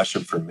personal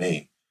question for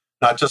me.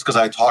 Not just because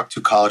I talk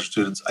to college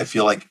students, I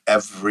feel like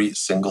every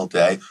single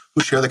day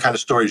who share the kind of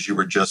stories you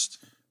were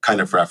just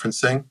kind of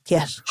referencing.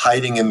 Yes.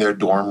 Hiding in their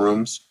dorm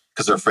rooms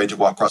because they're afraid to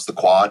walk across the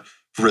quad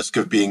for risk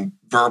of being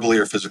verbally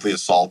or physically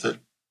assaulted.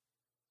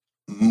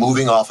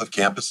 moving off of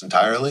campus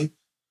entirely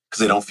because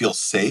they don't feel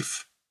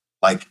safe,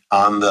 like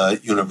on the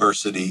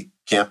university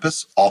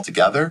campus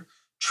altogether,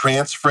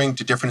 transferring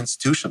to different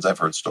institutions. I've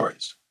heard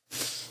stories.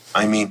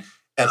 I mean,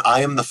 and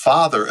I am the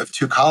father of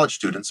 2 college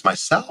students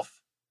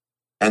myself.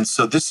 And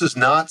so this is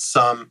not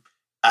some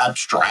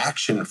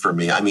abstraction for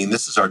me. I mean,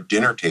 this is our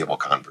dinner table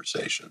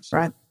conversations.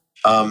 Right.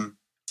 The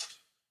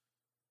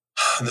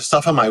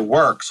stuff on my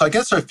work. So I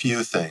guess there are a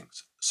few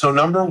things. So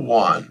number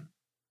one,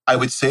 I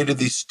would say to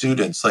these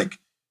students, like,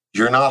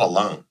 you're not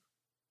alone.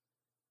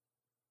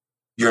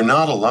 You're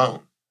not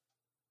alone.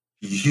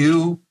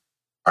 You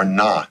are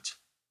not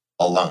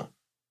alone.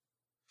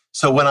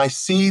 So when I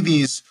see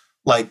these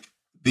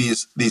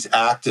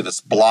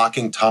activists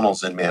blocking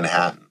tunnels in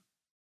Manhattan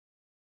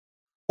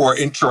or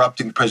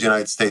interrupting the President of the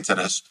United States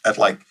at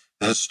like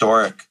the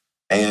historic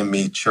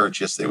AME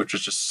church yesterday, which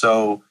was just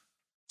so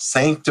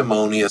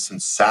sanctimonious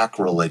and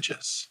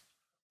sacrilegious.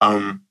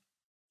 When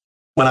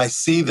I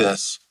see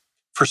this,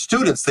 for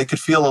students, they could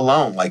feel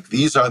alone, like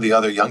these are the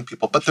other young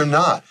people, but they're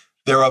not.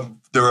 They're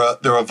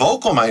a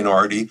vocal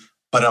minority,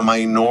 but a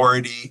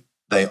minority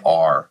they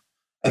are.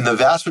 And the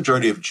vast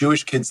majority of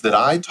Jewish kids that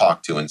I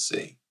talk to and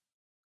see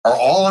are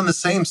all on the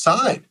same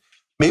side.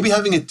 Maybe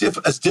having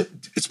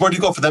it's more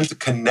difficult for them to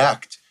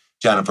connect,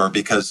 Jennifer,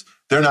 because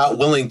they're not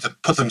willing to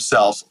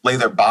lay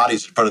their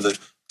bodies in front of the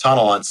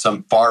tunnel on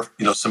some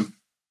some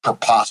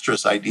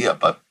preposterous idea.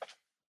 But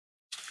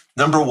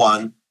number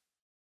one,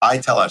 I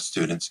tell our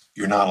students,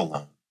 you're not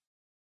alone.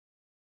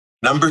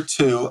 Number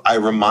two, I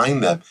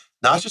remind them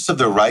not just of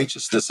the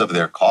righteousness of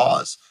their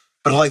cause,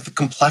 but like the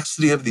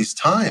complexity of these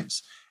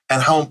times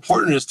and how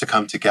important it is to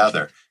come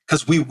together,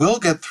 because we will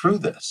get through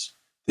this.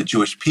 The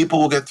Jewish people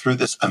will get through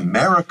this.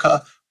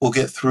 America will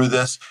get through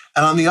this.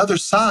 And on the other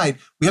side,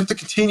 we have to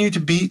continue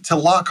to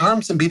lock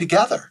arms and be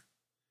together.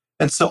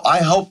 And so I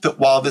hope that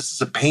while this is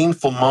a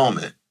painful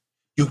moment,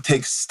 you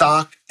take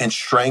stock and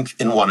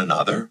strength in one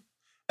another.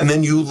 And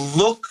then you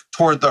look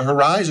toward the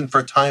horizon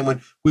for a time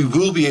when we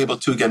will be able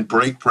to, again,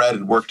 break bread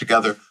and work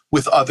together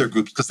with other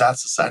groups, because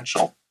that's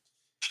essential.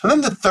 And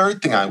then the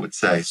third thing I would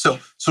say, so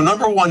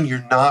number one,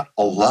 you're not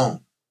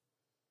alone.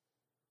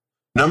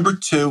 Number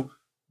two,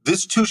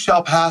 this too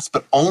shall pass,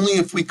 but only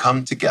if we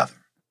come together.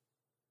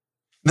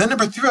 And then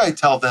number three, I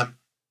tell them,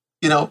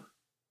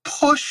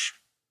 push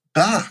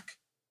back.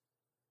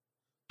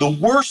 The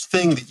worst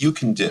thing that you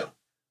can do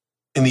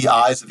in the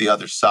eyes of the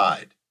other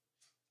side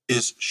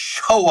is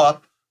show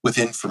up with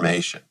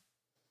information,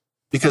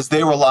 because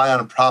they rely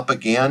on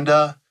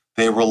propaganda,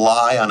 they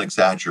rely on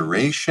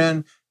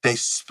exaggeration, they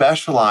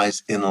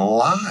specialize in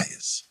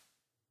lies.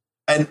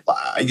 And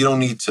you don't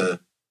need to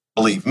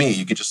believe me.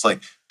 You can just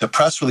the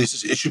press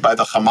releases issued by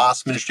the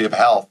Hamas Ministry of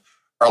Health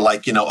are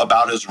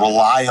about as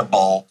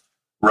reliable,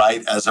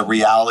 right, as a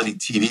reality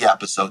TV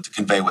episode to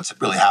convey what's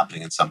really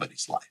happening in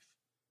somebody's life.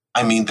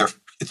 I mean,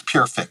 it's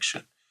pure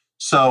fiction.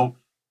 So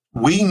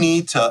we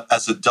need to,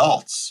 as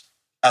adults,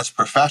 as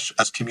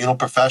communal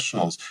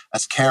professionals,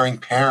 as caring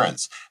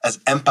parents, as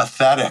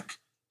empathetic,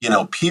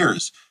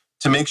 peers,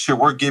 to make sure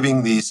we're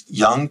giving these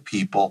young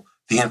people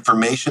the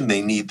information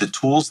they need, the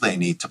tools they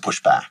need to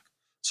push back.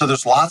 So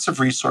there's lots of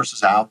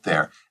resources out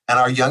there, and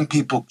our young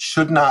people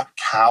should not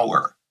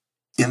cower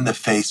in the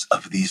face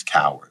of these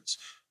cowards,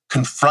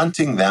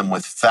 confronting them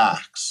with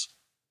facts,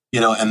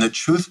 and the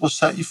truth will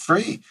set you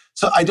free.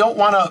 So I don't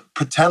want to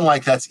pretend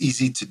like that's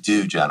easy to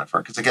do, Jennifer,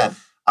 because again,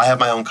 I have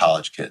my own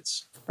college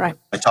kids. Right.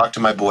 I talk to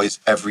my boys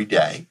every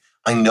day.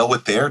 I know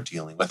what they're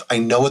dealing with. I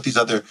know what these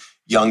other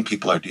young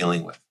people are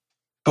dealing with.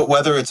 But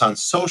whether it's on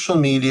social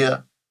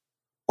media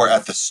or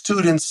at the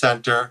student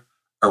center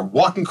or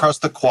walking across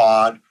the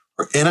quad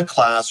or in a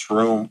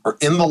classroom or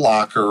in the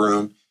locker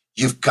room,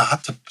 you've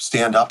got to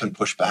stand up and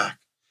push back.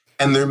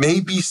 And there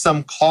may be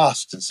some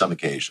cost in some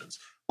occasions.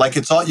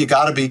 You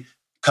got to be,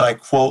 could I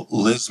quote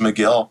Liz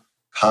McGill,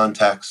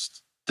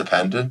 context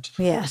dependent?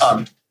 Yes.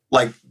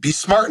 Be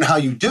smart in how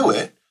you do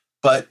it,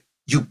 but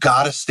you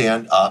got to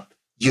stand up.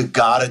 You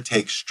got to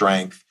take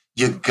strength.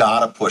 You got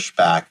to push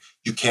back.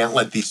 You can't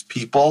let these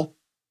people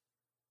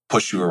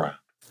push you around.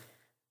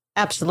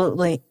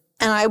 Absolutely.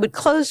 And I would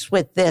close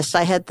with this.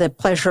 I had the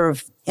pleasure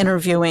of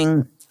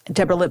interviewing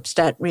Deborah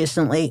Lipstadt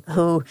recently,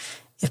 who,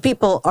 if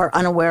people are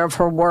unaware of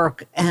her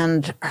work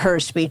and her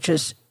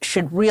speeches,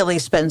 should really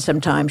spend some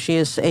time. She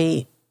is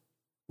a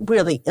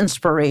really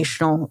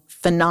inspirational,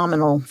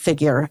 phenomenal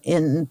figure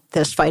in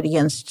this fight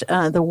against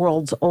the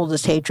world's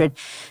oldest hatred.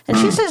 And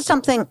she says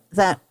something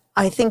that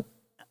I think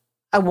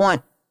I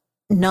want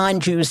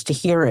non-Jews to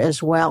hear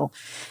as well.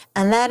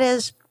 And that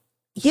is,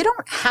 you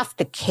don't have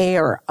to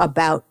care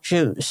about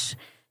Jews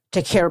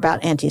to care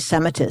about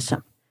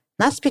anti-Semitism.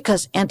 That's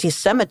because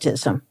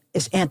anti-Semitism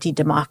is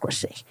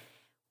anti-democracy.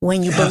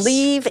 When you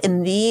believe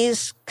in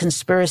these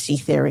conspiracy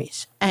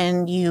theories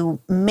and you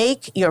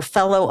make your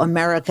fellow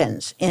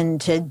Americans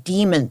into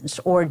demons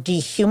or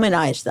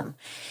dehumanize them,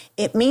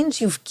 it means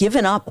you've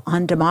given up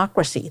on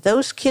democracy.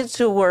 Those kids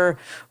who were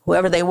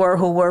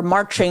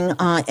marching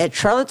at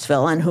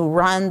Charlottesville and who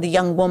ran the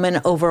young woman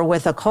over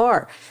with a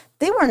car,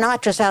 they were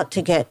not just out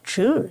to get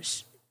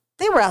Jews.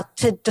 They were out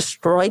to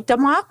destroy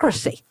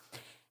democracy.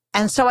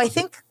 And so I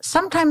think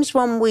sometimes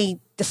when we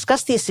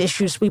discuss these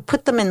issues, we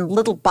put them in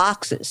little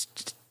boxes.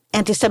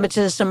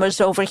 Anti-Semitism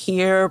is over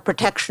here,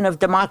 protection of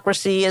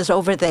democracy is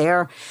over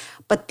there.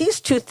 But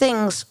these two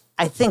things,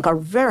 I think, are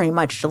very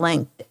much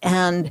linked.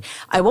 And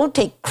I won't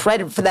take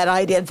credit for that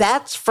idea.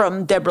 That's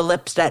from Deborah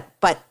Lipstadt.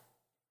 But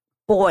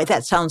boy,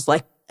 that sounds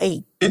like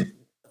a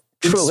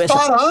truism. It's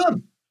spot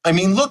on. I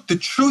mean, look, the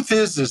truth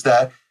is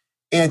that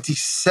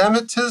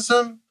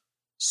anti-Semitism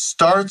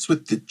starts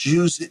with the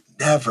Jews. It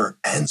never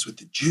ends with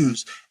the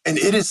Jews. And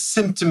it is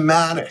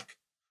symptomatic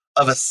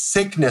of a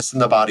sickness in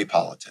the body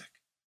politic.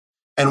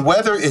 And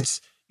whether it's,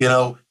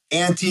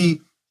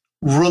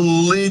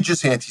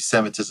 anti-religious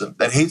anti-Semitism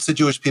that hates the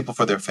Jewish people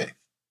for their faith,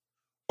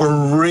 or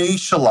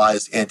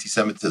racialized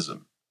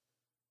anti-Semitism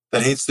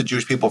that hates the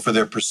Jewish people for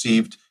their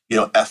perceived,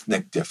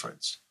 ethnic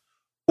difference,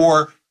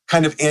 or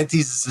kind of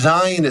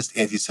anti-Zionist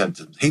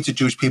anti-Semitism, hates the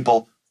Jewish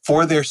people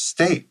for their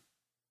state.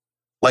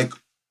 Like,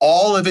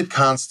 all of it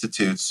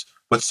constitutes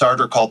what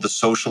Sartre called the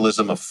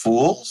socialism of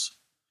fools.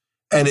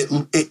 And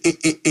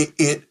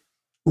it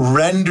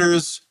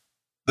renders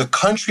the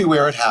country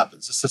where it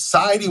happens, the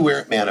society where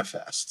it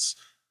manifests,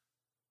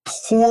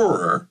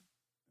 poorer,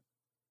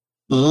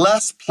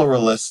 less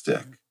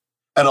pluralistic,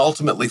 and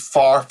ultimately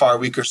far, far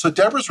weaker. So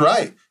Deborah's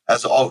right,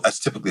 as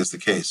typically is the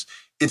case.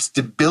 It's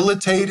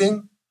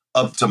debilitating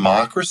of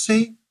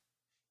democracy.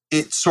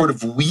 It sort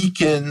of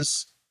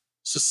weakens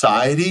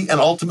society, and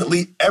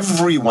ultimately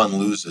everyone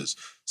loses.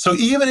 So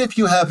even if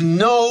you have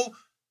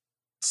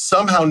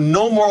somehow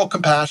no moral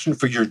compassion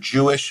for your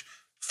Jewish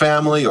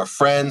family or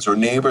friends or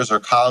neighbors or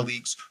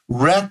colleagues,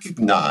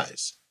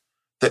 recognize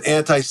that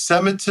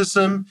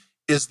anti-Semitism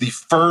is the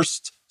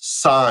first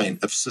sign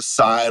of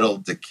societal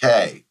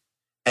decay.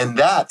 And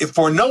that, if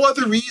for no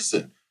other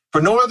reason,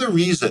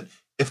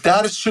 if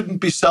that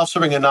shouldn't be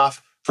self-serving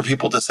enough for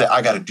people to say,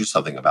 I got to do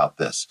something about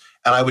this.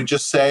 And I would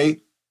just say,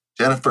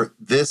 Jennifer,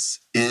 this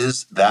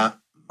is that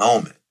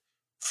moment.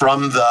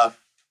 From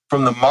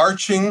the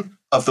marching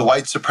of the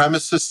white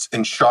supremacists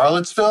in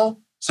Charlottesville,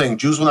 saying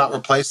Jews will not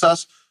replace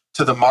us,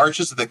 to the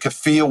marches of the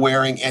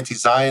keffiyeh-wearing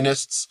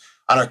anti-Zionists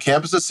on our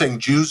campuses saying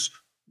Jews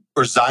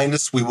or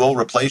Zionists, we will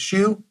replace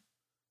you.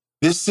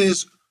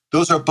 Those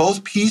are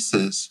both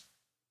pieces,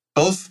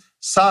 both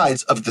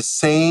sides of the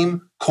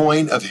same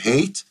coin of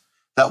hate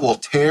that will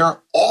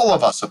tear all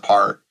of us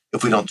apart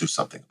if we don't do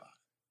something about it.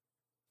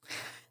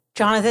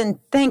 Jonathan,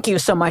 thank you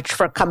so much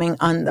for coming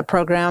on the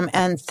program,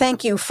 and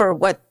thank you for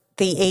what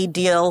the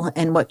A-Deal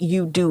and what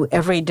you do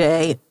every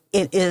day.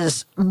 It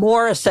is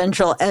more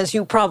essential, as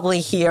you probably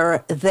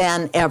hear,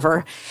 than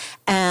ever.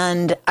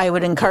 And I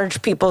would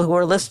encourage people who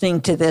are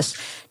listening to this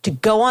to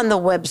go on the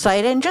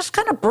website and just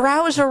kind of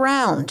browse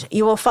around.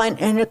 You will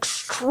find an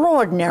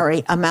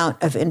extraordinary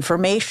amount of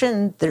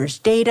information. There's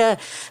data,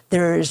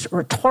 there's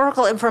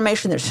rhetorical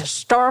information, there's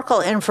historical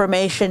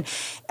information.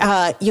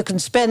 You can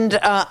spend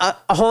a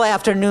whole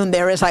afternoon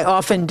there, as I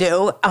often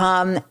do,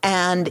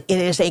 and it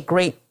is a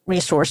great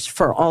resource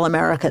for all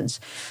Americans.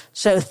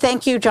 So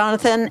thank you,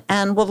 Jonathan,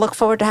 and we'll look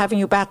forward to having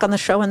you back on the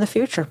show in the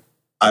future.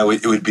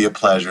 It would be a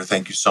pleasure.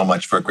 Thank you so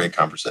much for a great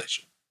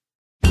conversation.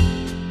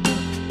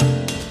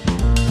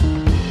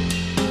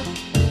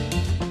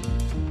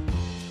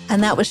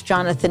 And that was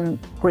Jonathan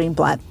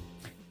Greenblatt.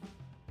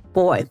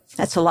 Boy,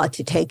 that's a lot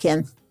to take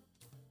in.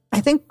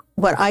 I think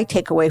what I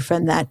take away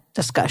from that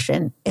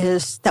discussion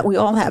is that we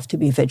all have to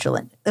be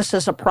vigilant. This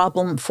is a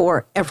problem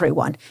for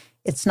everyone.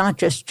 It's not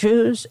just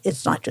Jews,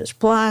 it's not just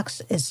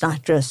Blacks, it's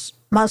not just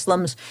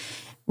Muslims.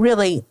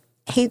 Really,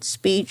 hate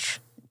speech,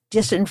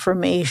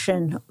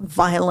 disinformation,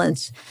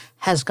 violence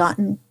has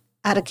gotten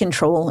out of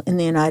control in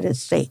the United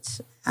States.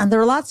 And there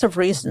are lots of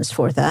reasons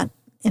for that,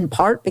 in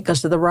part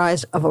because of the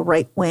rise of a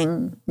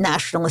right-wing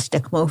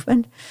nationalistic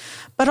movement,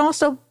 but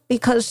also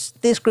because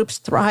these groups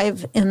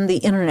thrive in the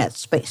internet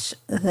space.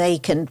 They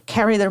can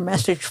carry their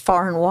message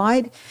far and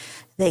wide.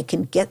 They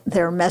can get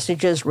their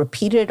messages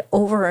repeated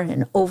over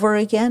and over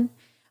again.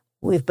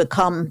 We've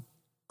become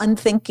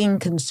unthinking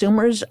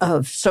consumers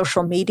of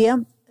social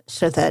media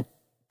so that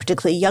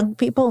particularly young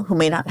people who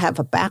may not have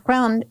a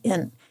background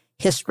in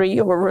history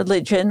or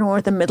religion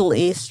or the Middle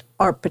East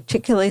are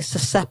particularly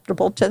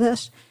susceptible to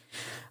this.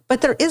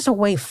 But there is a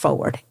way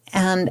forward.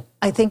 And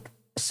I think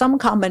some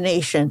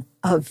combination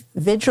of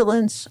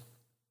vigilance,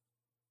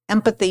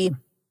 empathy,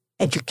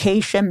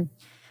 education,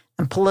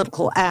 and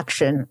political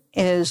action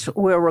is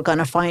where we're going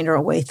to find our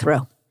way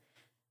through.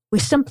 We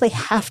simply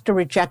have to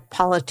reject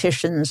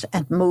politicians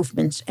and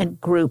movements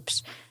and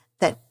groups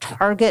that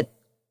target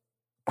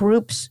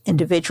groups,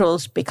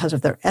 individuals, because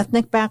of their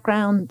ethnic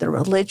background, their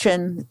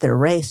religion, their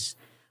race.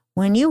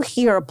 When you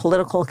hear a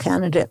political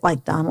candidate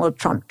like Donald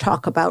Trump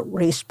talk about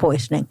race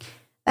poisoning,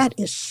 that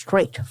is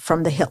straight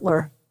from the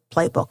Hitler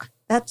playbook.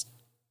 That's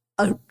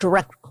a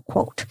direct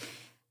quote.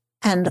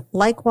 And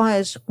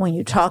likewise, when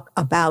you talk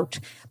about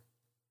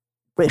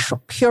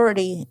racial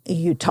purity,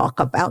 you talk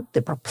about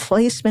the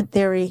replacement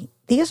theory,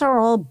 these are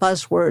all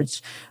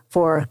buzzwords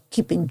for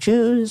keeping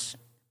Jews,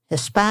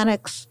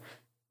 Hispanics,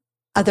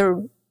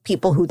 other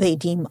people who they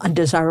deem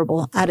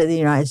undesirable out of the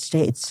United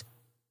States.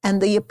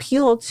 And the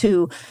appeal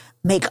to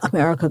make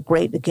America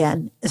great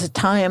again is a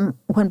time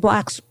when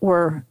Blacks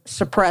were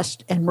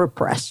suppressed and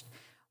repressed,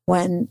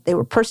 when they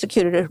were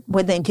persecuted,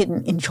 when they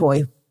didn't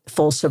enjoy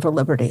full civil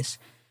liberties.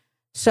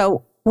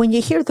 So when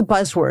you hear the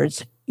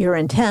buzzwords, your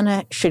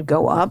antenna should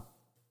go up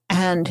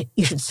and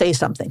you should say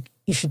something.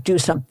 You should do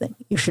something.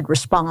 You should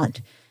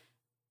respond.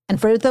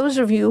 And for those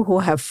of you who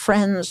have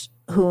friends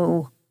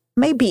who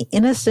may be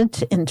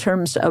innocent in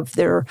terms of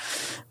their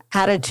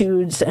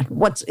attitudes and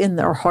what's in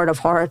their heart of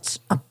hearts,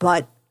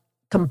 but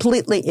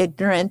completely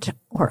ignorant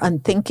or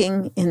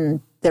unthinking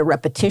in their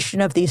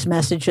repetition of these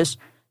messages,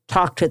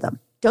 talk to them.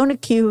 Don't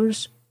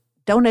accuse,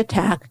 don't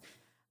attack,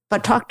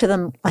 but talk to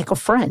them like a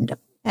friend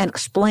and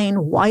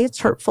explain why it's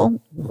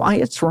hurtful, why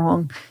it's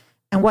wrong,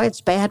 and why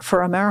it's bad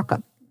for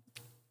America.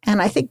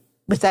 And I think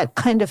with that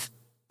kind of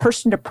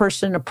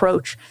person-to-person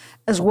approach,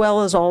 as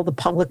well as all the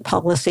public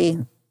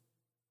policy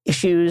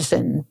issues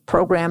and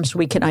programs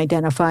we can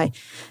identify,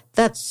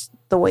 that's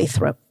the way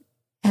through.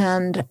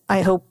 And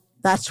I hope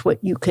that's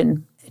what you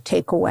can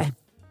take away.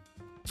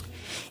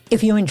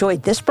 If you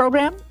enjoyed this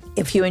program,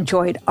 if you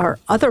enjoyed our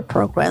other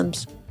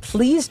programs,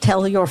 please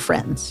tell your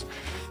friends.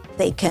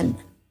 They can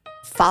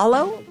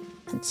follow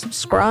and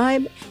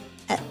subscribe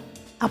at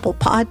Apple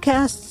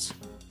Podcasts,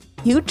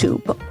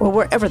 YouTube, or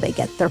wherever they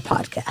get their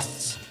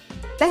podcasts.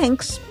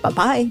 Thanks.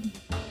 Bye-bye.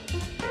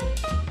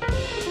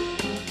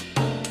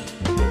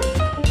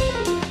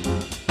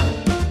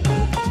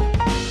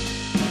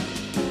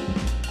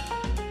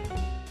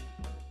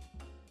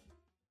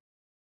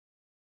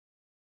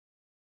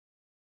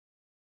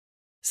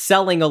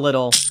 Selling a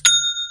little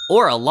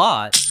or a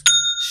lot,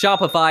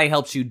 Shopify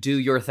helps you do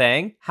your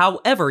thing,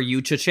 however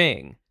you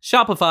cha-ching.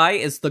 Shopify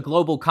is the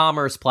global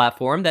commerce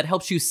platform that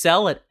helps you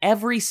sell at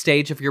every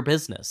stage of your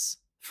business.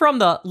 From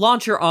the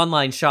launch your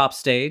online shop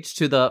stage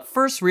to the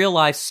first real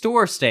life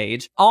store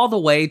stage, all the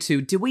way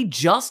to did we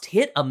just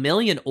hit 1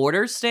 million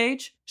orders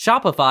stage?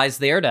 Shopify's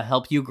there to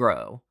help you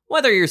grow.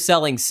 Whether you're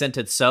selling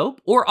scented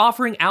soap or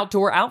offering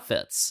outdoor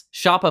outfits,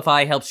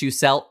 Shopify helps you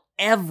sell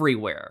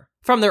everywhere.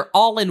 From their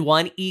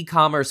all-in-one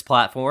e-commerce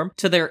platform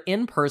to their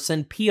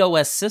in-person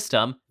POS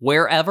system,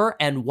 wherever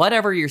and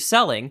whatever you're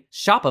selling,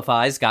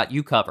 Shopify's got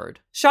you covered.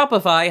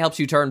 Shopify helps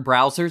you turn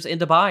browsers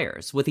into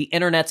buyers with the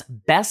internet's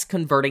best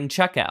converting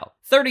checkout,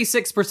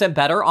 36%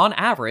 better on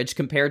average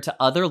compared to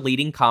other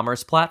leading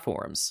commerce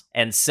platforms.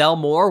 And sell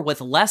more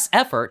with less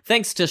effort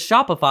thanks to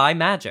Shopify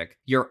Magic,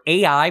 your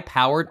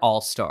AI-powered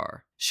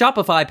all-star.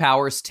 Shopify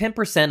powers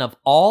 10% of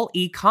all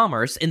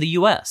e-commerce in the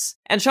US,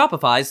 and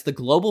Shopify's the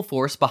global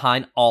force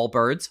behind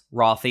Allbirds,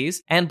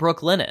 Rothy's, and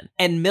Brooklinen,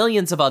 and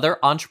millions of other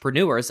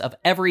entrepreneurs of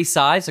every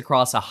size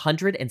across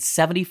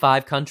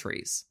 175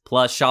 countries.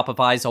 Plus,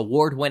 Shopify's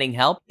award-winning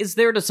help is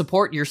there to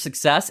support your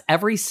success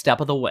every step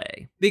of the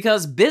way.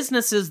 Because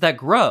businesses that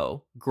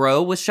grow,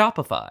 grow with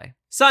Shopify.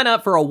 Sign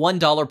up for a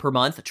 $1 per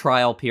month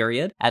trial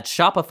period at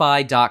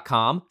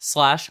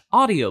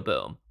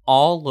shopify.com/audioboom,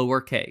 all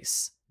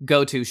lowercase.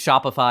 Go to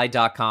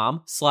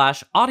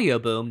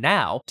shopify.com/audioboom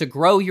now to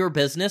grow your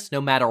business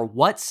no matter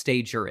what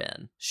stage you're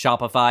in.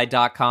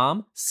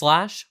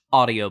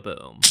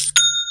 Shopify.com/audioboom.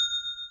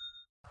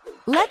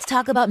 Let's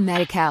talk about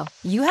Medi-Cal.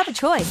 You have a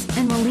choice,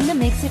 and Molina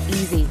makes it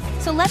easy.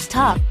 So let's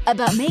talk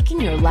about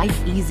making your life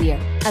easier,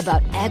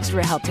 about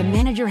extra help to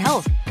manage your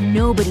health.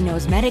 Nobody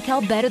knows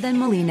Medi-Cal better than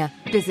Molina.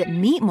 Visit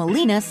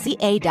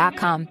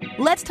meetmolinaca.com.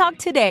 Let's talk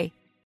today.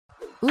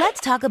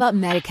 Let's talk about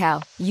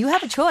Medi-Cal. You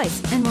have a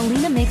choice, and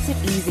Molina makes it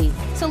easy.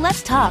 So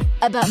let's talk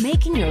about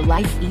making your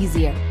life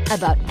easier,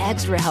 about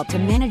extra help to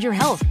manage your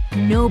health.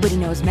 Nobody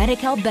knows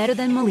Medi-Cal better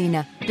than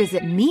Molina.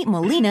 Visit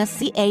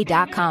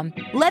meetmolinaca.com.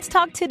 Let's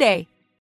talk today.